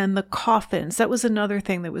bodies and the coffins. That was another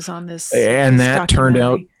thing that was on this. And that turned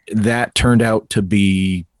out to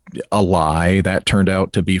be a lie. That turned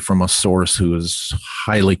out to be from a source who is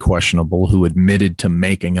highly questionable, who admitted to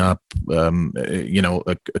making up,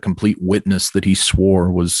 a complete witness that he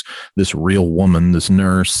swore was this real woman, this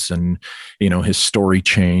nurse, and his story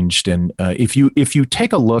changed. And if you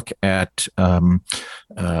take a look at,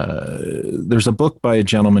 there's a book by a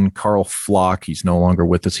gentleman, Carl Flock. He's no longer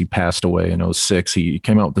with us. He passed away in 2006. He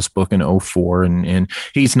came out with this book in 2004, and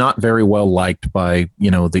he's not very well liked by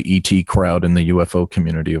the ET crowd and the UFO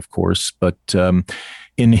community, of course, but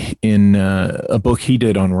in a book he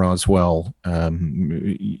did on Roswell,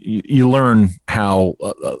 you learn how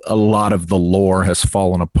a lot of the lore has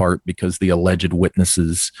fallen apart because the alleged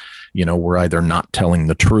witnesses, were either not telling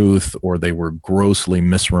the truth or they were grossly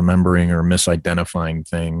misremembering or misidentifying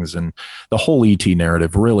things. And the whole ET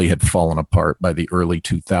narrative really had fallen apart by the early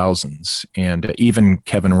 2000s. And even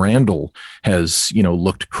Kevin Randle has,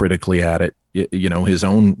 looked critically at it, his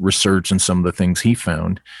own research and some of the things he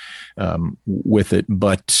found with it.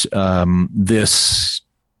 But this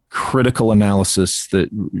critical analysis that,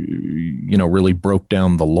 really broke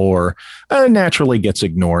down the lore naturally gets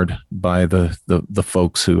ignored by the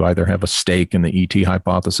folks who either have a stake in the ET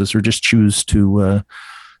hypothesis or just choose to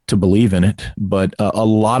believe in it. But a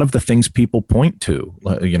lot of the things people point to,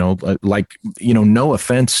 no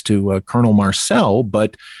offense to Colonel Marcel,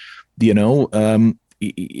 but,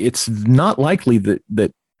 it's not likely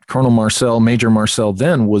that Colonel Marcel, Major Marcel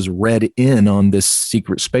then was read in on this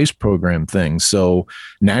secret space program thing. So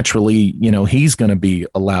naturally, he's going to be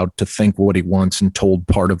allowed to think what he wants and told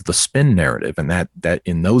part of the spin narrative. And that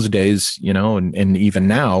in those days, and even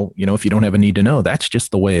now, if you don't have a need to know, that's just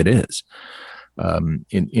the way it is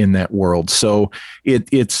in that world. So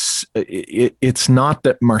it's not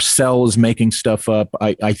that Marcel is making stuff up.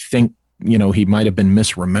 I think, he might have been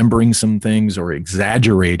misremembering some things or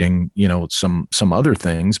exaggerating, some other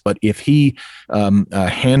things. But if he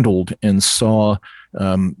handled and saw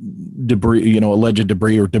debris, alleged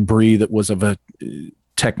debris or debris that was of a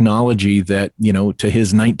technology that, to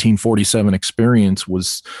his 1947 experience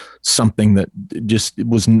was something that just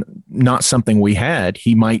was not something we had,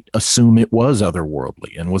 he might assume it was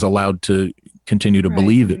otherworldly and was allowed to continue to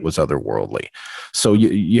believe it was otherworldly. So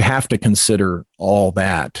you have to consider all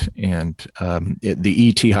that. And the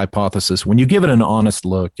ET hypothesis, when you give it an honest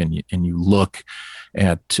look and you look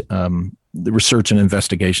at the research and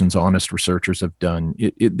investigations honest researchers have done,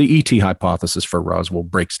 the ET hypothesis for Roswell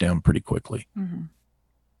breaks down pretty quickly. Mm-hmm.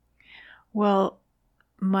 Well,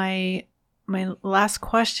 my last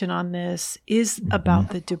question on this is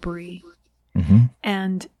about the debris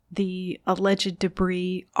and the alleged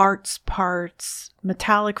debris, arts parts,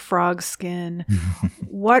 metallic frog skin.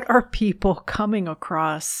 What are people coming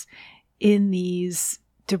across in these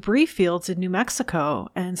debris fields in New Mexico,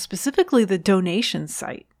 and specifically the donation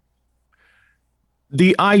site?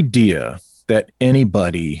 The idea that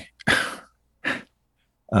anybody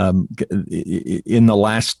in the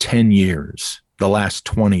last 10 years, the last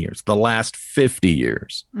 20 years, the last 50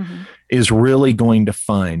 years is really going to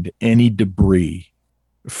find any debris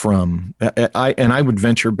from, I would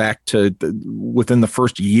venture back to within the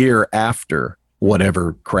first year after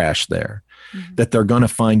whatever crashed there, that they're going to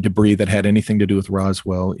find debris that had anything to do with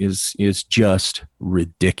Roswell is just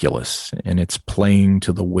ridiculous. And it's playing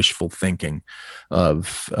to the wishful thinking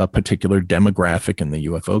of a particular demographic in the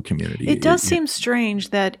UFO community. It does seem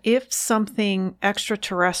strange that if something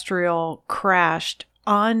extraterrestrial crashed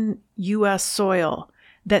on U.S. soil,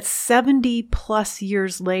 that 70 plus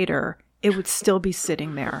years later, it would still be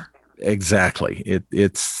sitting there. Exactly.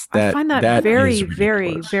 It's that. I find that very,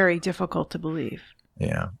 very, very difficult to believe.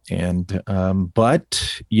 Yeah. And,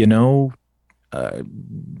 but,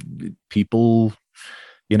 people,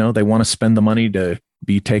 they want to spend the money to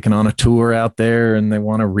be taken on a tour out there, and they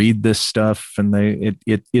want to read this stuff. And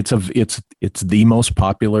it's the most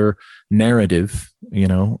popular narrative,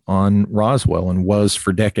 on Roswell, and was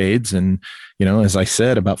for decades. And, as I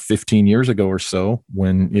said, about 15 years ago or so,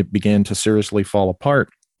 when it began to seriously fall apart,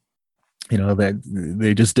 that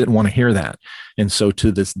they just didn't want to hear that. And so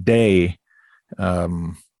to this day,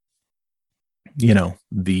 the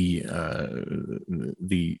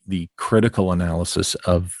critical analysis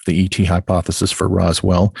of the ET hypothesis for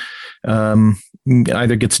Roswell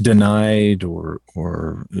either gets denied or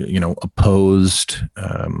opposed.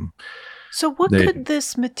 So what could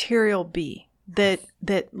this material be that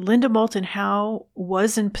Linda Moulton Howe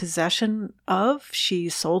was in possession of? She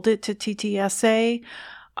sold it to TTSA.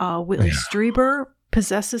 Whitley Strieber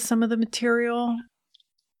possesses some of the material.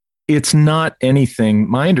 It's not anything.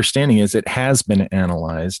 My understanding is it has been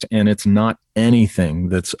analyzed, and it's not anything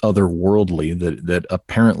that's otherworldly. That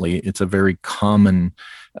apparently it's a very common,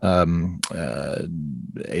 what's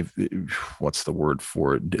the word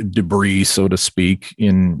for it? Debris, so to speak,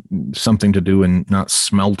 in something to do in not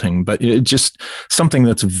smelting, but it just something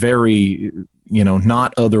that's very,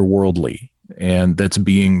 not otherworldly, and that's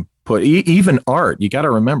being put. Even Art, you got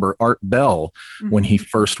to remember Art Bell, when he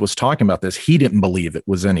first was talking about this, he didn't believe it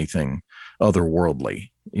was anything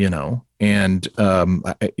otherworldly, and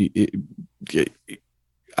but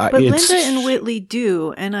Linda and Whitley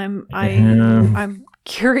do, and I'm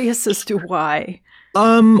curious as to why.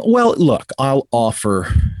 Well, look, I'll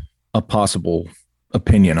offer a possible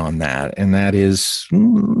opinion on that, and that is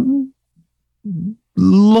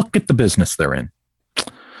look at the business they're in.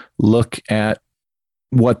 Look at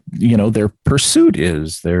what their pursuit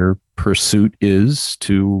is. Their pursuit is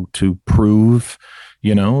to prove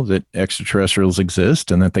that extraterrestrials exist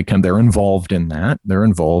and that they're involved in that. They're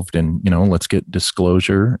involved in let's get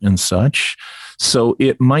disclosure and such. So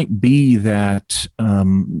it might be that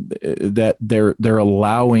that they're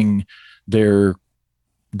allowing their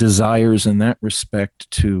desires in that respect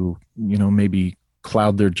to maybe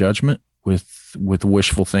cloud their judgment with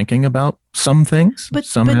wishful thinking about some things,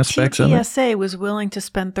 some aspects of it. But TTSA was willing to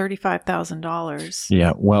spend $35,000.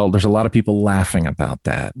 Yeah, well, there's a lot of people laughing about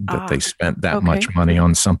that they spent that much money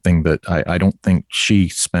on something that I don't think she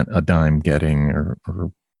spent a dime getting, or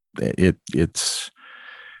it's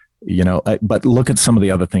but look at some of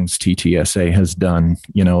the other things TTSA has done.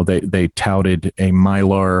 They touted a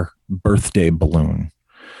Mylar birthday balloon,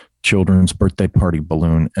 children's birthday party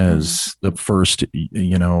balloon, as the first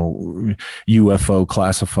UFO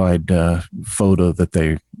classified photo that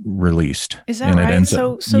they released. Is that right?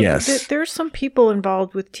 So yes. There's some people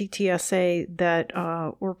involved with TTSA that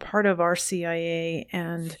were part of our CIA,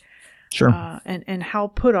 and sure, and Hal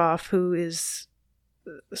Puthoff, who is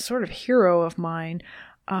sort of hero of mine.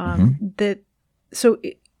 That so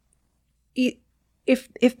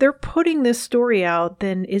if they're putting this story out,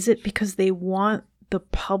 then is it because they want the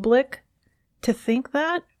public to think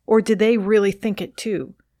that, or did they really think it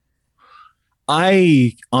too?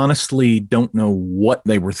 I honestly don't know what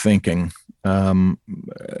they were thinking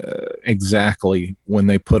exactly when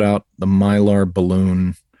they put out the Mylar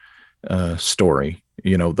balloon story.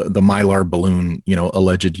 The Mylar balloon,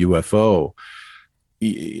 alleged UFO.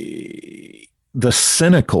 The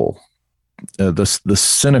cynical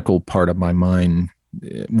part of my mind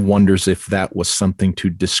wonders if that was something to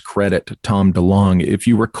discredit Tom DeLonge. If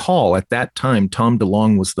you recall, at that time, Tom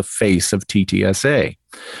DeLonge was the face of TTSA.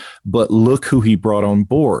 But look who he brought on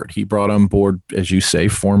board. He brought on board, as you say,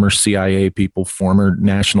 former CIA people, former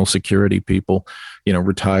national security people,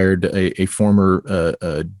 retired a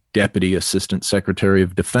former deputy assistant secretary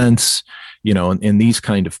of defense, and these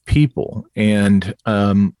kind of people. And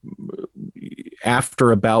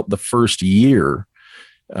after about the first year,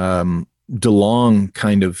 DeLonge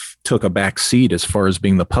kind of took a back seat as far as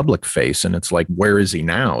being the public face. And it's like, where is he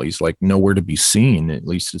now? He's like nowhere to be seen, at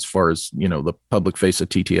least as far as, the public face of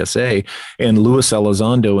TTSA. And Luis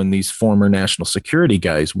Elizondo and these former national security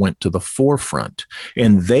guys went to the forefront,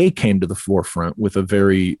 and they came to the forefront with a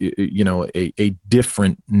very, a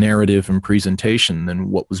different narrative and presentation than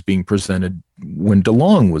what was being presented when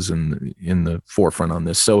DeLonge was in the forefront on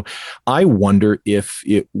this. So I wonder if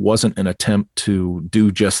it wasn't an attempt to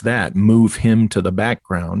do just that, move him to the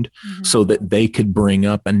background so that they could bring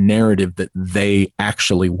up a narrative that they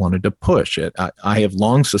actually wanted to push. I have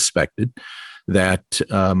long suspected that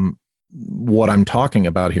what I'm talking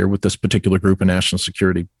about here with this particular group of national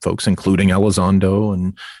security folks, including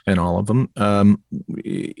Elizondo and all of them,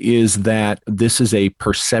 is that this is a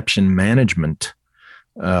perception management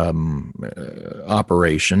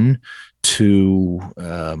operation to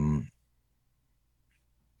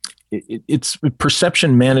it's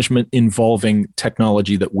perception management involving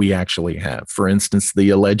technology that we actually have. For instance, the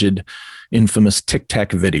alleged infamous Tic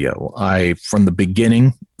Tac video. I, from the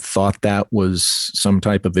beginning, thought that was some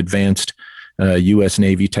type of advanced U.S.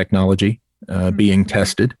 Navy technology being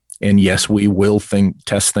tested. And yes, we will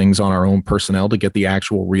test things on our own personnel to get the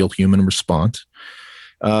actual real human response.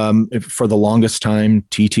 For the longest time,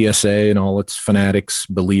 TTSA and all its fanatics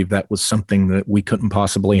believed that was something that we couldn't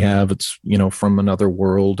possibly have. It's, from another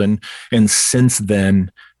world. And since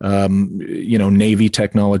then, Navy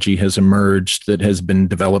technology has emerged that has been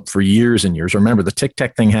developed for years and years. Remember, the Tic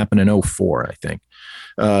Tac thing happened in 2004, I think.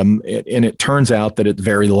 And it turns out that it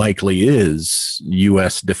very likely is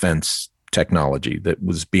U.S. defense technology that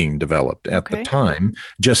was being developed at the time,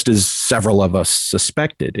 just as several of us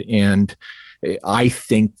suspected. And I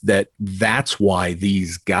think that that's why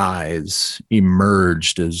these guys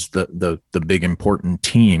emerged as the big important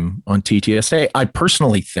team on TTSA. I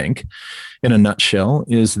personally think, in a nutshell,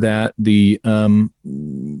 is that the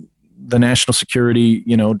national security,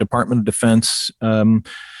 Department of Defense,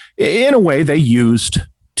 in a way, they used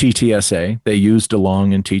TTSA. They used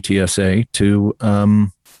DeLonge and TTSA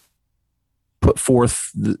to put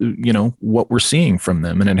forth, what we're seeing from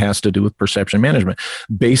them. And it has to do with perception management.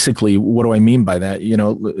 Basically, what do I mean by that?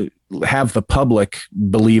 Have the public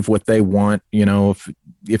believe what they want. If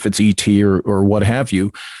if it's ET or what have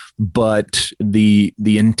you. But the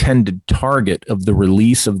intended target of the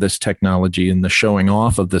release of this technology and the showing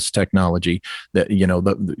off of this technology, that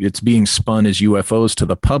it's being spun as UFOs to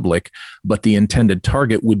the public, but the intended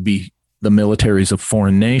target would be the militaries of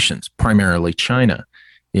foreign nations, primarily China,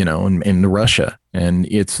 and Russia. And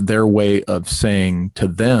it's their way of saying to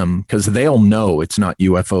them, because they'll know it's not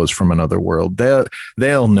UFOs from another world.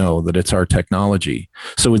 They'll know that it's our technology.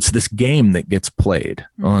 So it's this game that gets played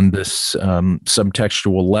on this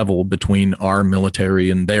subtextual level between our military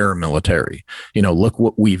and their military. Look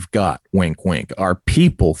what we've got, wink, wink. Our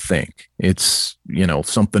people think it's,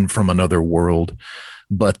 something from another world.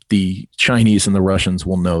 But the Chinese and the Russians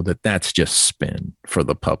will know that that's just spin for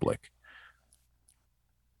the public.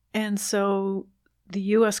 And so the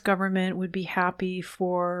U.S. government would be happy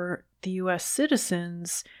for the U.S.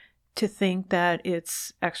 citizens to think that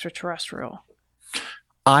it's extraterrestrial.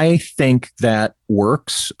 I think that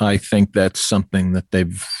works. I think that's something that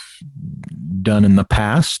they've done in the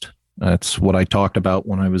past. That's what I talked about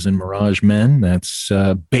when I was in Mirage Men. That's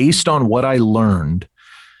based on what I learned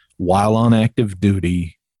while on active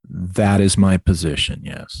duty. That is my position,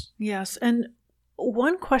 yes. Yes. And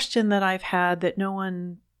one question that I've had that no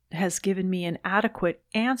one has given me an adequate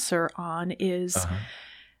answer on is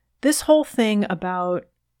this whole thing about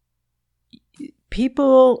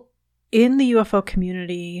people in the UFO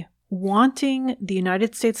community wanting the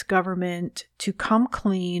United States government to come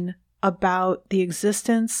clean about the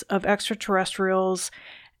existence of extraterrestrials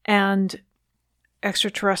and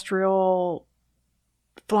extraterrestrial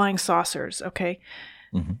flying saucers, okay?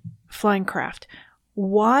 Mm-hmm. Flying craft.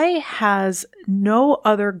 Why has no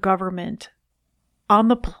other government on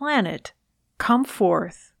the planet come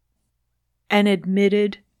forth and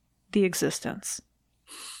admitted the existence?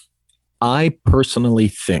 I personally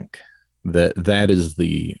think that is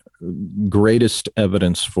the greatest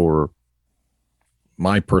evidence for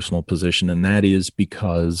my personal position, and that is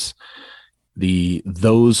because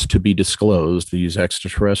those to be disclosed, these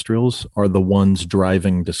extraterrestrials, are the ones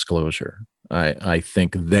driving disclosure. I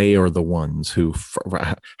think they are the ones who,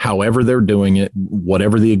 however they're doing it,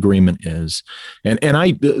 whatever the agreement is, I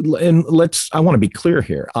want to be clear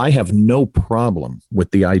here. I have no problem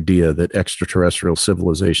with the idea that extraterrestrial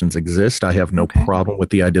civilizations exist. I have no problem with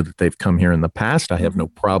the idea that they've come here in the past. I have no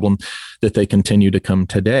problem that they continue to come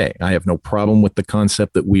today. I have no problem with the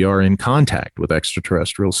concept that we are in contact with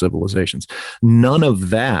extraterrestrial civilizations. None of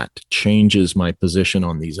that changes my position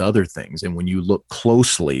on these other things. And when you look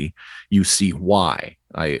closely, you see why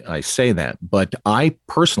I say that. But I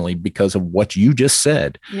personally, because of what you just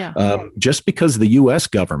said, just because the U.S.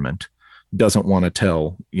 government doesn't want to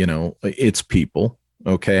tell, its people,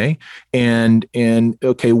 okay, and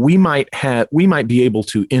okay, we might be able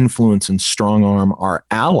to influence and strong arm our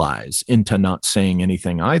allies into not saying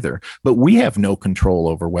anything either, but we have no control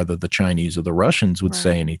over whether the Chinese or the Russians would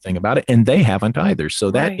say anything about it, and they haven't either. So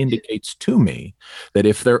that indicates to me that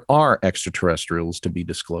if there are extraterrestrials to be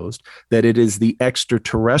disclosed, that it is the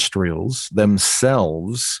extraterrestrials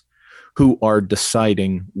themselves who are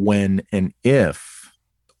deciding when and if,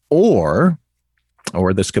 or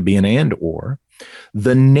this could be an and or,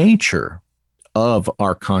 the nature of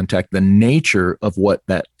our contact, the nature of what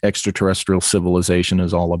that extraterrestrial civilization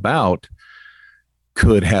is all about,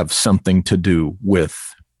 could have something to do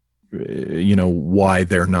with, why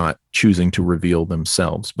they're not choosing to reveal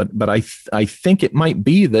themselves. But I think it might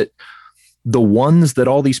be that the ones that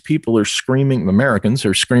all these people are screaming, Americans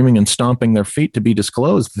are screaming and stomping their feet to be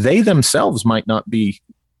disclosed, they themselves might not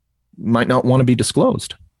want to be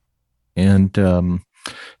disclosed. And,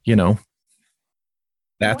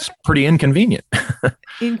 that's pretty inconvenient.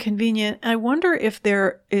 Inconvenient. I wonder if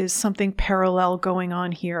there is something parallel going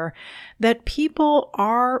on here, that people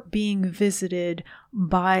are being visited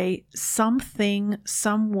by something,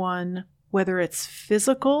 someone, whether it's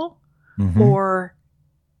physical or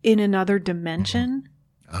in another dimension.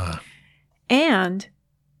 And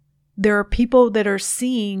there are people that are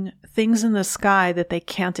seeing things in the sky that they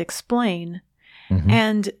can't explain.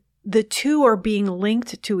 And the two are being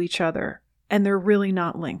linked to each other. And they're really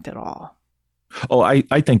not linked at all. Oh, I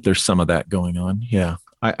think there's some of that going on. Yeah.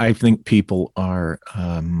 I think people are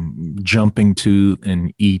jumping to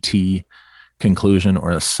an ET conclusion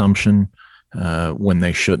or assumption when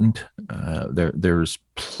they shouldn't. There's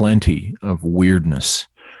plenty of weirdness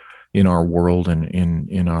in our world and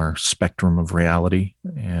in our spectrum of reality.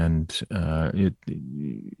 And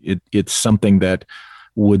it's something that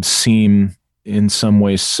would seem in some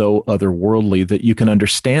ways so otherworldly that you can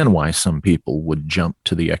understand why some people would jump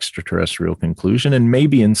to the extraterrestrial conclusion. And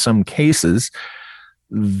maybe in some cases,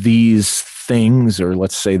 these things, or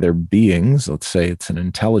let's say they're beings, let's say it's an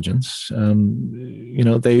intelligence,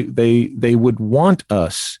 they would want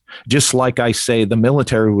us, just like I say, the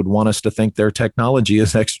military would want us to think their technology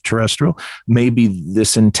is extraterrestrial. Maybe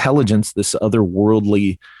this intelligence, this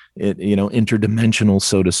otherworldly, interdimensional,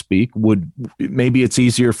 so to speak, maybe it's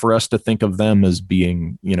easier for us to think of them as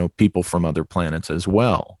being, people from other planets as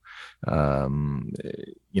well.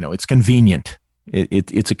 It's convenient.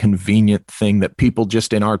 It's a convenient thing that people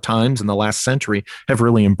just in our times in the last century have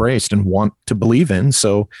really embraced and want to believe in.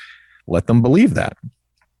 So let them believe that.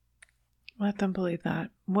 Let them believe that.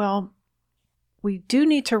 Well, we do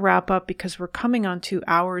need to wrap up because we're coming on 2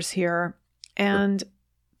 hours here. And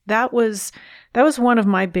that was one of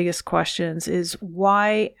my biggest questions, is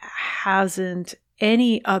why hasn't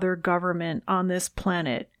any other government on this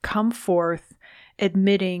planet come forth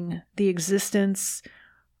admitting the existence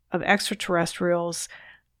of extraterrestrials?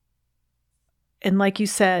 And like you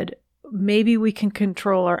said, maybe we can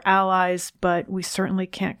control our allies, but we certainly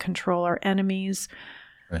can't control our enemies.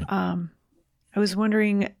 Right. I was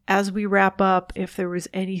wondering, as we wrap up, if there was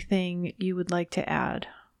anything you would like to add.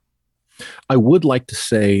 I would like to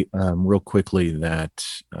say real quickly that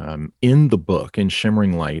in the book, in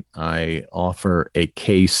Shimmering Light, I offer a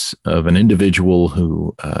case of an individual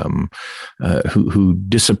who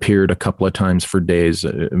disappeared a couple of times for days,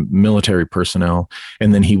 military personnel,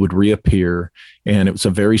 and then he would reappear. And it was a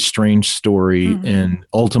very strange story. Mm-hmm. And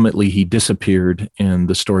ultimately he disappeared, and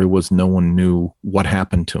the story was no one knew what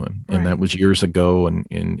happened to him. Right. And that was years ago.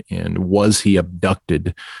 And was he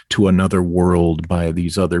abducted to another world by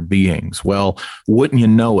these other beings? Well, wouldn't you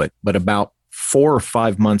know it, but about 4 or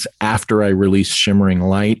 5 months after I released Shimmering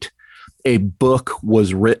Light, a book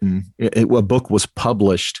was written, a book was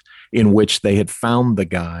published in which they had found the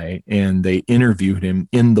guy and they interviewed him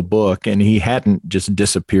in the book, and he hadn't just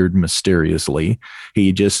disappeared mysteriously.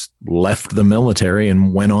 He just left the military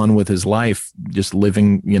and went on with his life, just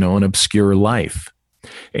living, an obscure life.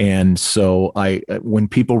 And so when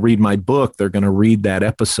people read my book, they're going to read that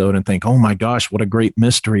episode and think, oh my gosh, what a great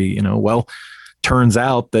mystery. Well, turns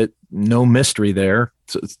out that no mystery there,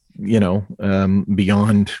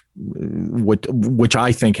 beyond which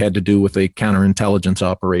I think had to do with a counterintelligence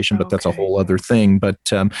operation, but that's a whole other thing. But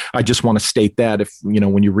I just want to state that if,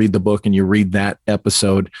 when you read the book and you read that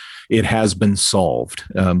episode, it has been solved.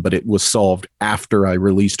 But it was solved after I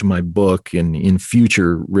released my book, and in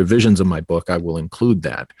future revisions of my book, I will include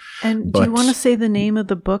that. And do you want to say the name of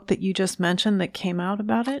the book that you just mentioned that came out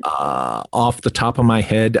about it? Off the top of my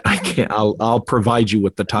head, I can't. I'll provide you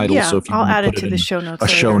with the title. Yeah, so if you I'll add it to the show notes. A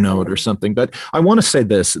show note or something. But I want to say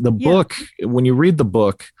this: the book. When you read the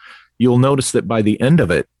book, you'll notice that by the end of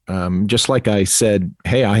it, just like I said,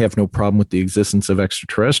 hey, I have no problem with the existence of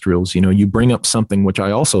extraterrestrials. You bring up something which I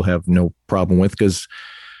also have no problem with, because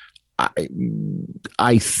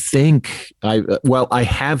I think I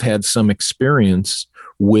have had some experience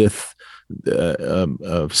with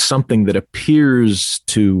something that appears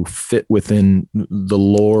to fit within the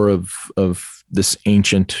lore of this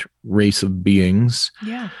ancient race of beings.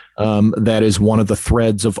 Yeah. That is one of the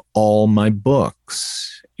threads of all my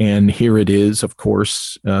books. And here it is, of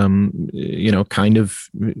course, kind of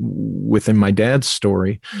within my dad's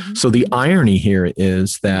story. Mm-hmm. So the irony here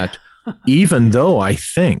is that even though I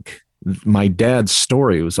think my dad's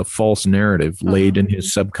story was a false narrative laid in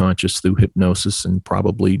his subconscious through hypnosis and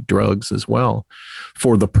probably drugs as well,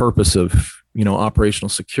 for the purpose of, operational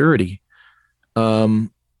security. And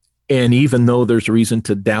even though there's reason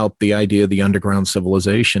to doubt the idea of the underground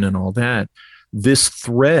civilization and all that, this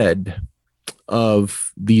thread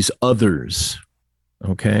of these others,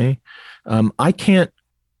 I can't,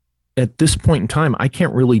 at this point in time, I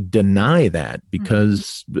can't really deny that,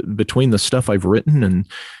 because between the stuff I've written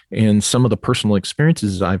and some of the personal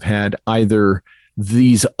experiences I've had, either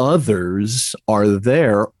these others are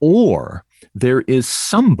there, or there is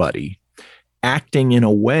somebody acting in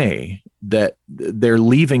a way that they're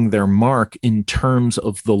leaving their mark in terms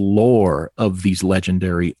of the lore of these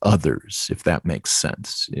legendary others, if that makes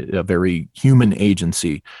sense. A very human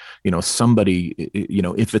agency, somebody,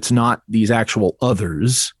 if it's not these actual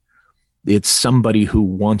others, it's somebody who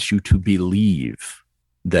wants you to believe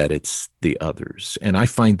that it's the others. And I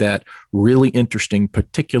find that really interesting,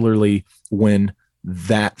 particularly when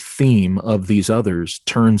that theme of these others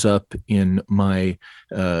turns up in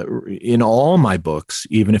all my books,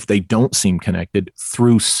 even if they don't seem connected,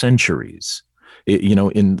 through centuries.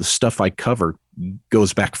 In the stuff I cover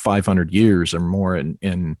goes back 500 years or more.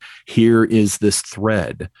 And here is this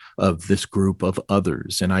thread of this group of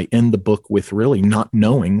others. And I end the book with really not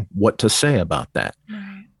knowing what to say about that.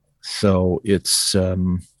 Right. So it's,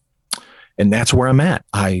 and that's where I'm at.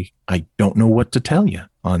 I don't know what to tell you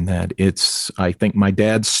on that. I think my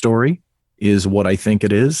dad's story is what I think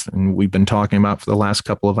it is, and we've been talking about for the last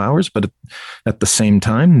couple of hours. But at the same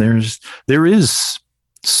time, there is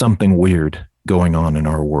something weird going on in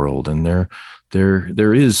our world, and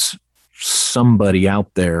there is somebody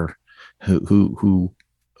out there who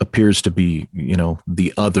appears to be,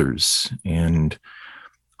 the others. And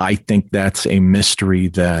I think that's a mystery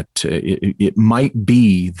that it might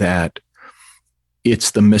be that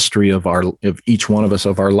it's the mystery of each one of us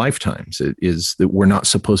of our lifetimes. It is that we're not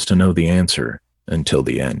supposed to know the answer until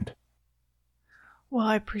the end. Well,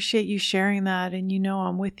 I appreciate you sharing that. And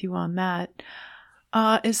I'm with you on that.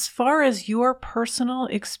 As far as your personal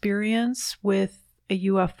experience with a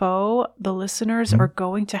UFO, the listeners are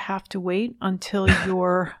going to have to wait until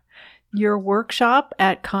your workshop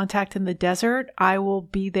at Contact in the Desert. I will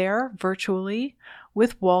be there virtually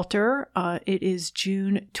with Walter. It is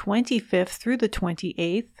June 25th through the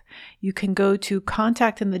 28th. You can go to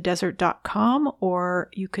contactinthedesert.com, or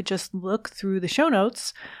you could just look through the show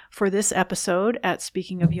notes for this episode at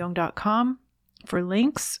speakingofjung.com for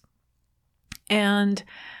links. And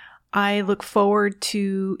I look forward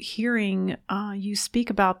to hearing you speak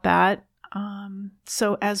about that.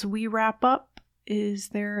 So as we wrap up, is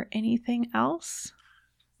there anything else?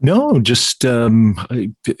 No, just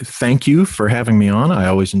thank you for having me on. I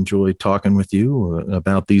always enjoy talking with you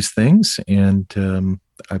about these things, and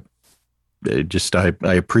I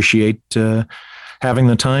appreciate having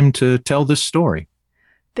the time to tell this story.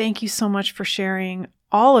 Thank you so much for sharing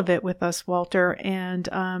all of it with us, Walter. And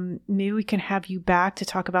maybe we can have you back to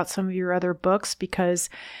talk about some of your other books, because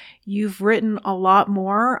you've written a lot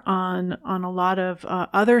more on a lot of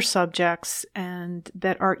other subjects and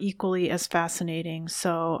that are equally as fascinating.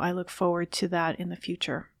 So I look forward to that in the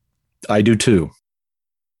future. I do too.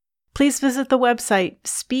 Please visit the website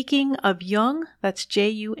speakingofjung, that's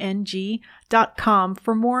JUNG.com,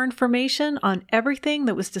 for more information on everything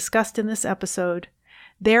that was discussed in this episode.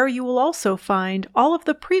 There you will also find all of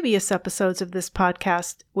the previous episodes of this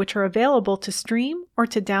podcast, which are available to stream or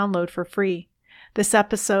to download for free. This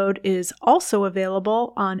episode is also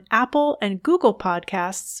available on Apple and Google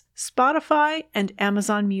Podcasts, Spotify, and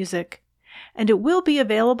Amazon Music. And it will be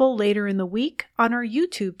available later in the week on our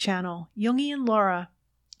YouTube channel, Jungie and Laura.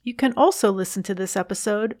 You can also listen to this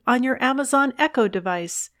episode on your Amazon Echo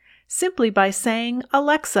device, simply by saying,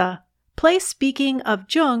 "Alexa, play Speaking of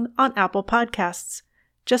Jung on Apple Podcasts."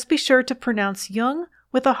 Just be sure to pronounce Jung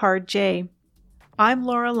with a hard J. I'm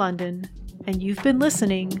Laura London, and you've been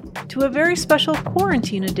listening to a very special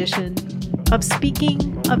quarantine edition of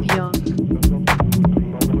Speaking of Jung.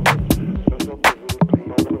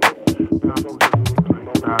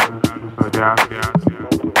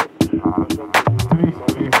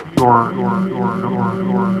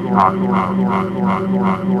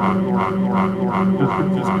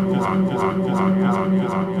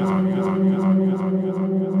 Just